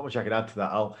 There's not much I can add to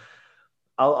that.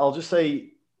 I'll just say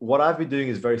what I've been doing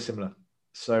is very similar.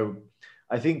 So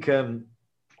I think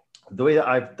the way that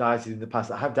I've dieted in the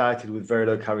past, I have dieted with very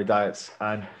low calorie diets,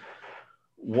 and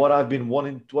what I've been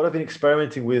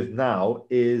experimenting with now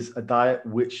is a diet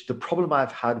which the problem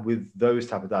I've had with those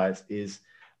type of diets is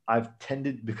I've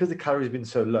tended, because the calories have been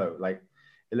so low, like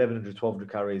 1,100,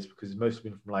 1,200 calories, because it's mostly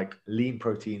been from like lean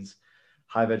proteins,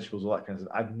 high vegetables, all that kind of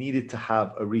stuff. I've needed to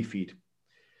have a refeed.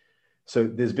 So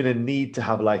there's been a need to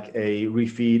have like a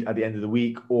refeed at the end of the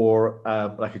week, or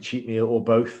like a cheat meal, or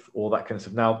both, all that kind of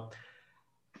stuff. Now,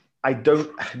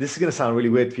 this is going to sound really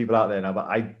weird to people out there now, but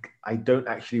I don't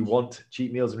actually want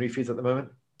cheat meals and refeeds at the moment.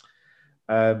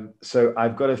 So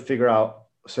I've got to figure out,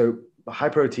 so high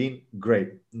protein,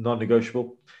 great,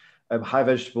 non-negotiable. High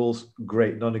vegetables,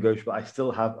 great, non-negotiable. I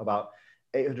still have about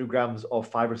 800 grams of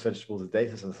fibrous vegetables a day.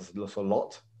 That's a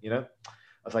lot,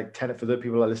 That's like 10 for the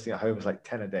people who are listening at home. It's like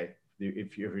 10 a day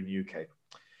if you're in the UK.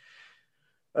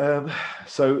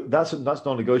 So that's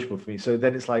non-negotiable for me. So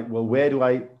then it's like, well, where do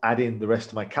I add in the rest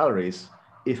of my calories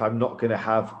if I'm not going to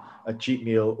have a cheat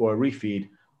meal or a refeed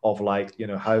of like,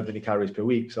 however many calories per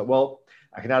week? So, well,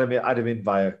 I can add them in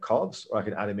via carbs, or I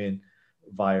can add them in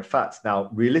via fats. Now,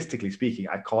 realistically speaking,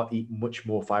 I can't eat much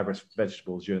more fibrous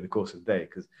vegetables during the course of the day,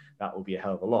 because that will be a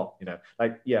hell of a lot,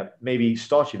 maybe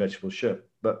starchy vegetables, sure.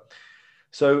 But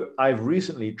so I've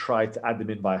recently tried to add them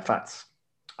in via fats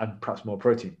and perhaps more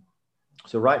protein.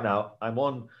 So right now I'm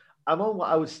on what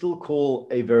I would still call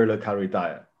a very low calorie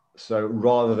diet. So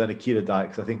rather than a keto diet,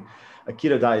 because I think a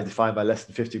keto diet is defined by less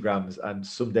than 50 grams. And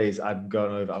some days I'm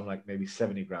like maybe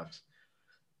 70 grams,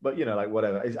 but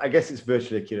whatever. I guess it's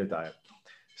virtually a keto diet.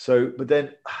 So, but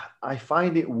then I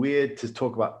find it weird to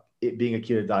talk about it being a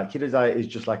keto diet. Keto diet is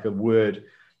just like a word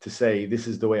to say this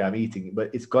is the way I'm eating, but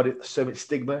it's got so much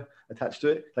stigma attached to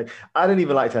it. Like, I don't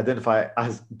even like to identify it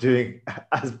as being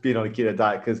on a keto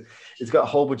diet, because it's got a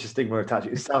whole bunch of stigma attached.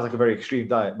 It sounds like a very extreme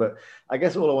diet, but I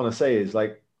guess all I want to say is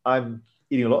like, I'm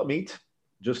eating a lot of meat,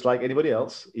 just like anybody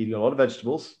else, eating a lot of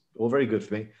vegetables, all very good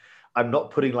for me. I'm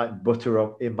not putting like butter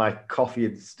in my coffee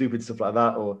and stupid stuff like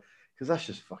that, because that's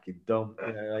just fucking dumb.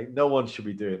 Like, no one should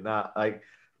be doing that. Like,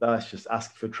 that's just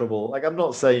asking for trouble. Like, I'm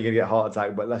not saying you're going to get a heart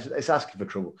attack, but it's asking for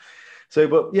trouble. So,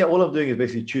 but yeah, all I'm doing is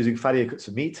basically choosing fattier cuts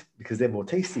of meat because they're more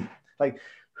tasty.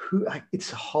 It's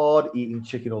hard eating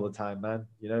chicken all the time, man.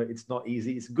 It's not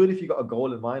easy. It's good if you got a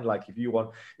goal in mind. Like if you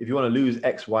want to lose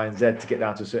X, Y, and Z to get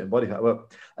down to a certain body fat. Well,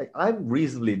 I'm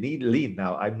reasonably lean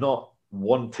now. I'm not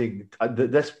wanting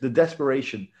the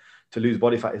desperation to lose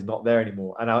body fat is not there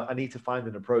anymore, and I need to find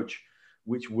an approach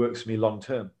which works for me long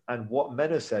term. And what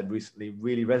Menno said recently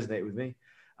really resonated with me,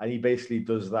 and he basically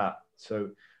does that. So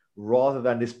rather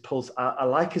than this pulse, I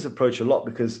like his approach a lot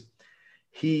because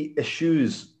he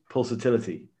eschews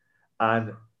pulsatility,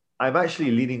 and I'm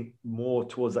actually leaning more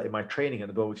towards that in my training at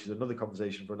the moment, which is another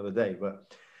conversation for another day.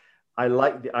 But I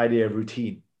like the idea of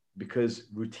routine, because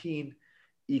routine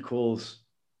equals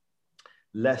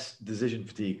less decision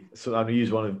fatigue. So I'm going to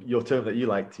use one of your term that you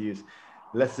like to use,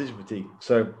 less decision fatigue.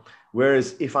 So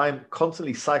whereas if I'm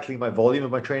constantly cycling my volume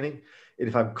of my training, and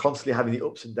if I'm constantly having the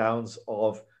ups and downs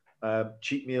of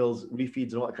cheat meals,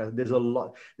 refeeds, and all that kind of,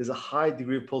 there's a high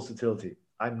degree of pulsatility.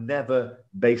 I'm never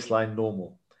baseline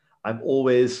normal. I'm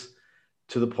always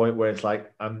to the point where it's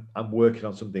like I'm working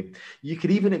on something. You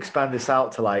could even expand this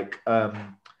out to like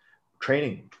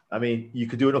training. I mean, you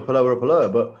could do an upper lower,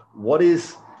 but what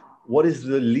is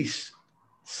the least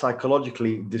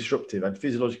psychologically disruptive and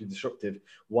physiologically disruptive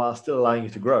while still allowing you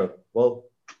to grow? Well,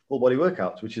 full body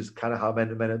workouts, which is kind of how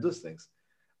Menno does things.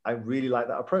 I really like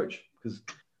that approach because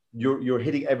you're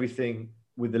hitting everything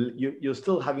with you're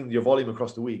still having your volume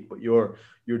across the week, but you're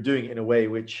doing it in a way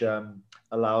which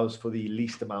allows for the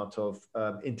least amount of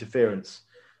interference,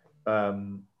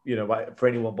 for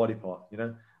any one body part,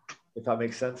 if that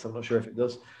makes sense. I'm not sure if it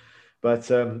does.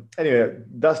 But anyway,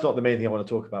 that's not the main thing I want to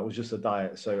talk about. It was just a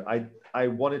diet. So I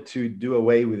wanted to do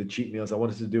away with the cheat meals. I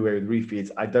wanted to do away with refeeds.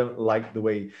 I don't like the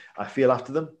way I feel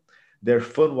after them. They're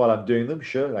fun while I'm doing them,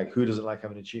 sure. Like, who doesn't like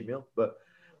having a cheat meal? But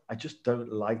I just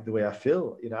don't like the way I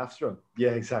feel, after them.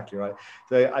 Yeah, exactly right.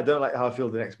 So I don't like how I feel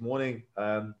the next morning.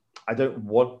 I don't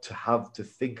want to have to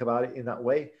think about it in that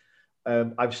way.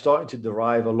 I'm starting to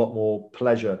derive a lot more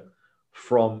pleasure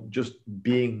from just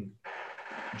doing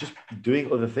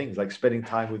other things, like spending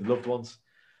time with loved ones,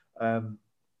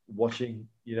 watching,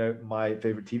 my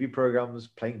favorite TV programs,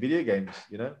 playing video games,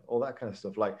 all that kind of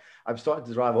stuff. Like, I'm starting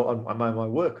to derive on my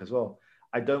work as well.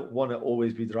 I don't want to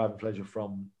always be deriving pleasure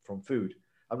from food.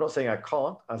 I'm not saying I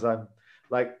can't, as I'm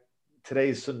like,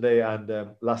 today's Sunday and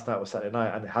last night was Saturday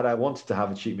night. And had I wanted to have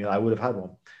a cheat meal, I would have had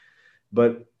one,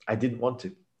 but I didn't want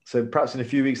to. So perhaps in a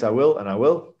few weeks I will, and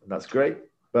that's great.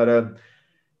 But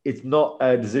it's not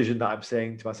a decision that I'm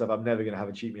saying to myself, I'm never going to have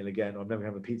a cheat meal again, or I'm never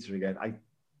going to have a pizza again.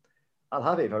 I'll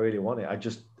have it if I really want it. I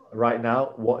just, right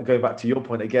now, going back to your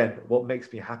point again, what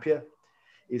makes me happier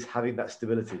is having that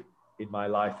stability in my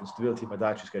life and stability in my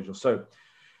dietary schedule. So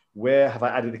where have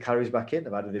I added the calories back in?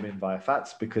 I've added them in via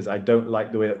fats because I don't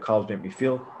like the way that carbs make me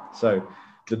feel. So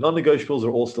the non-negotiables are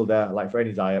all still there, like for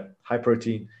any diet: high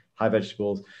protein, high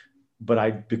vegetables.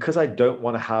 But because I don't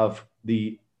want to have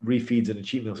the refeeds and the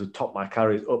cheat meals to top my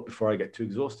calories up before I get too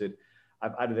exhausted,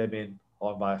 I've added them in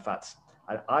on via fats.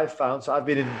 And I've found, so I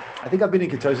think I've been in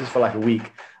ketosis for like a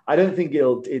week. I don't think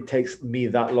it takes me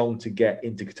that long to get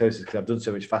into ketosis because I've done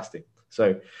so much fasting.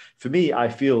 So for me, I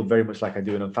feel very much like I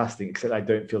do when I'm fasting, except I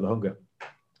don't feel the hunger.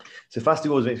 So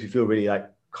fasting always makes me feel really like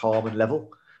calm and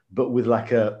level, but with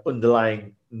like a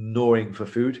underlying gnawing for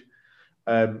food.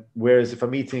 Whereas if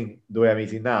I'm eating the way I'm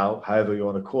eating now, however you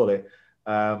want to call it,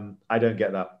 I don't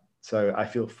get that. So I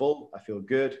feel full, I feel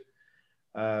good,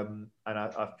 and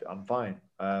I'm fine.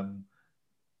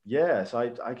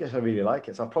 So I guess I really like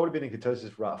it. So I've probably been in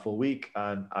ketosis for about a full week,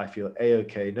 and I feel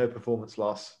A-okay, no performance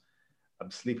loss. I'm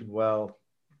sleeping well.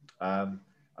 I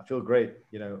feel great,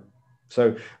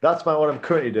 So that's what I'm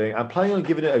currently doing. I'm planning on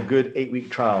giving it a good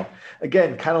 8-week trial.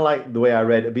 Again, kind of like the way I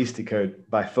read Obesity Code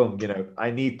by Fung.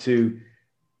 I need to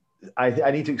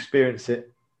experience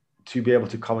it to be able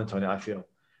to comment on it, I feel.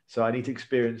 So I need to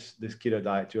experience this keto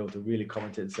diet to be able to really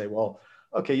comment it and say, well,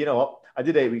 okay, you know what? I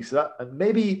did 8 weeks of that. And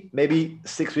maybe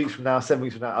 6 weeks from now, 7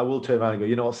 weeks from now, I will turn around and go,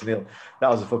 you know what, Sunil, that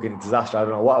was a fucking disaster. I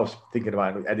don't know what I was thinking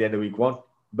about at the end of week 1,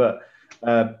 but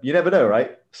you never know,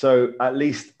 right? So at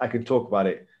least I can talk about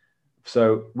it.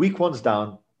 So week 1's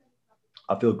down.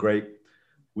 I feel great.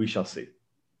 We shall see.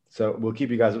 So we'll keep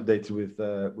you guys updated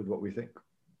with what we think.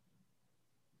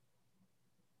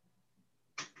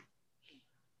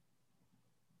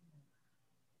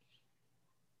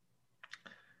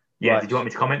 Yeah, right. Did you want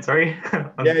me to comment? Sorry.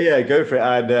 Yeah, go for it.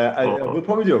 And we'll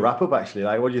probably do a wrap up actually.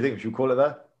 Like, what do you think? Should we call it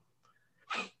there?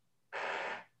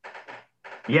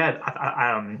 Yeah,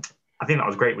 I think that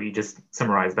was great what you just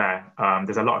summarized there.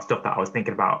 There's a lot of stuff that I was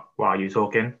thinking about while you were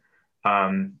talking.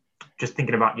 Just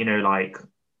thinking about, like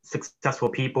successful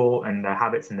people and their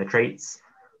habits and their traits.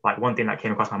 Like, one thing that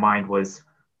came across my mind was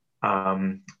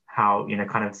how,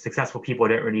 kind of successful people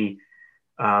don't really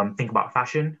think about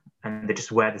fashion, and they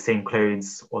just wear the same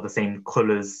clothes or the same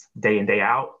colors day in, day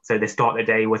out. So they start their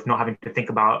day with not having to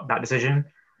think about that decision.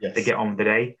 Yes. They get on with the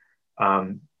day.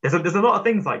 There's a lot of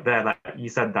things like there, like you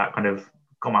said, that kind of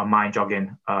got my mind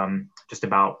jogging, just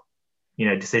about,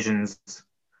 decisions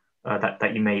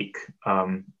that you make,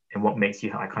 and what makes you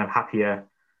kind of happier.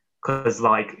 Because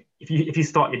like if you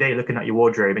start your day looking at your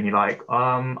wardrobe and you're like,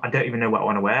 I don't even know what I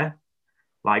want to wear,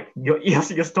 like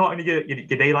you're starting your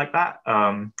day like that.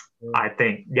 I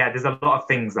think, there's a lot of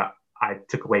things that I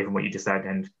took away from what you just said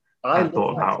and I kind of love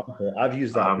thought that about. example. I've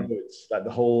used that loads, like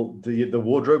the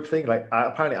wardrobe thing. Like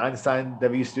apparently Einstein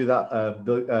never used to do that.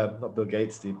 Not Bill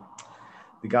Gates, the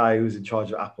guy who's in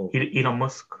charge of Apple. Elon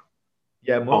Musk.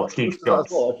 Yeah, Oh, Musk Steve used to do that as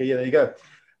Jobs. well. Okay, yeah, there you go.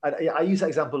 And I use that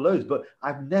example loads, but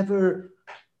I've never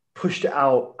pushed it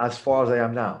out as far as I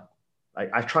am now. Like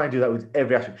I try and do that with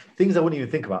every aspect. Things I wouldn't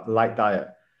even think about, like diet.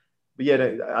 But yeah,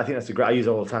 no, I think that's a great. I use it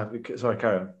all the time. Sorry,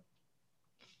 carry on.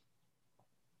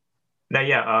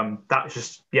 No, that's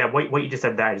just what you just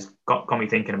said there just got me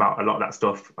thinking about a lot of that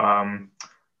stuff.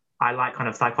 I like kind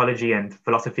of psychology and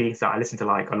philosophy, so I listen to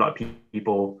like a lot of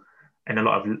people and a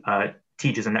lot of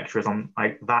teachers and lecturers on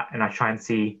like that, and I try and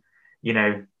see,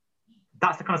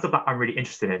 that's the kind of stuff that I'm really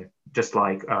interested in, just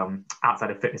like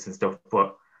outside of fitness and stuff.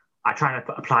 But I try and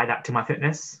apply that to my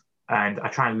fitness, and I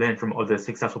try and learn from other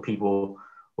successful people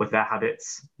with their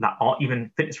habits that aren't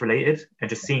even fitness related, and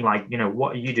just seeing like,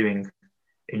 what are you doing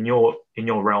in your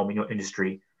realm, in your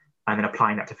industry, and then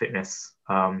applying that to fitness,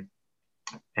 and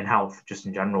health just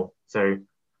in general. So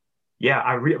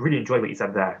I really enjoyed what you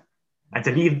said there. And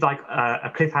to leave like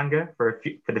a cliffhanger for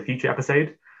the future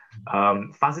episode,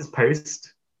 Faz's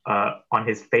post on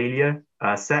his failure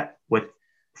set with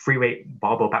free weight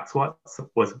barbell back squats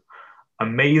was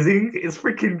amazing. It's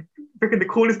freaking the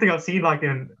coolest thing I've seen like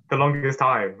in the longest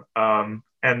time.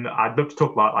 And I'd love to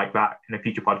talk about like that in a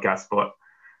future podcast, but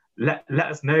let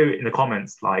us know in the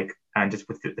comments, like, and just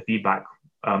with the feedback,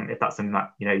 if that's something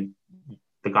that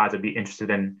the guys would be interested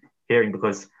in hearing.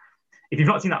 Because if you've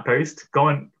not seen that post, go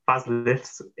on Faz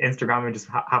Lifts Instagram and just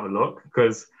have a look.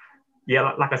 Because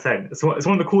like I said, it's one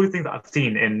of the coolest things that I've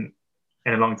seen in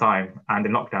a long time, and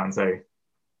in lockdown. So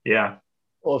yeah.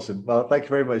 Awesome. Well, thank you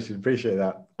very much. Appreciate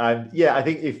that. And I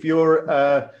think if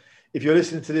you're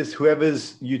listening to this,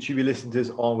 whoever's YouTube you listen to this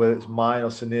on, whether it's mine or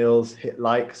Sunil's, hit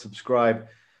like, subscribe,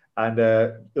 and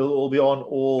it'll all be on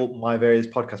all my various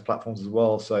podcast platforms as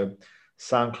well. So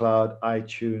SoundCloud,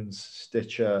 iTunes,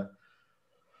 Stitcher,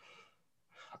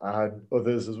 and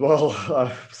others as well.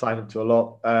 I've signed up to a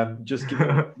lot. Just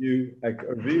giving you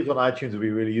reviews on iTunes would be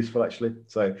really useful, actually.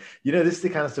 So, this is the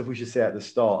kind of stuff we should say at the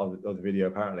start of the video,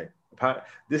 apparently.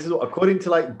 This is what, according to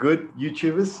like good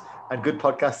YouTubers and good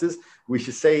podcasters, we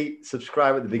should say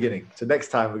subscribe at the beginning. So next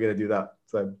time we're going to do that.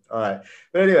 So, all right.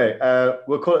 But anyway,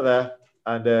 we'll call it there.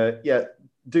 And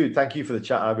dude, thank you for the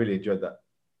chat. I really enjoyed that.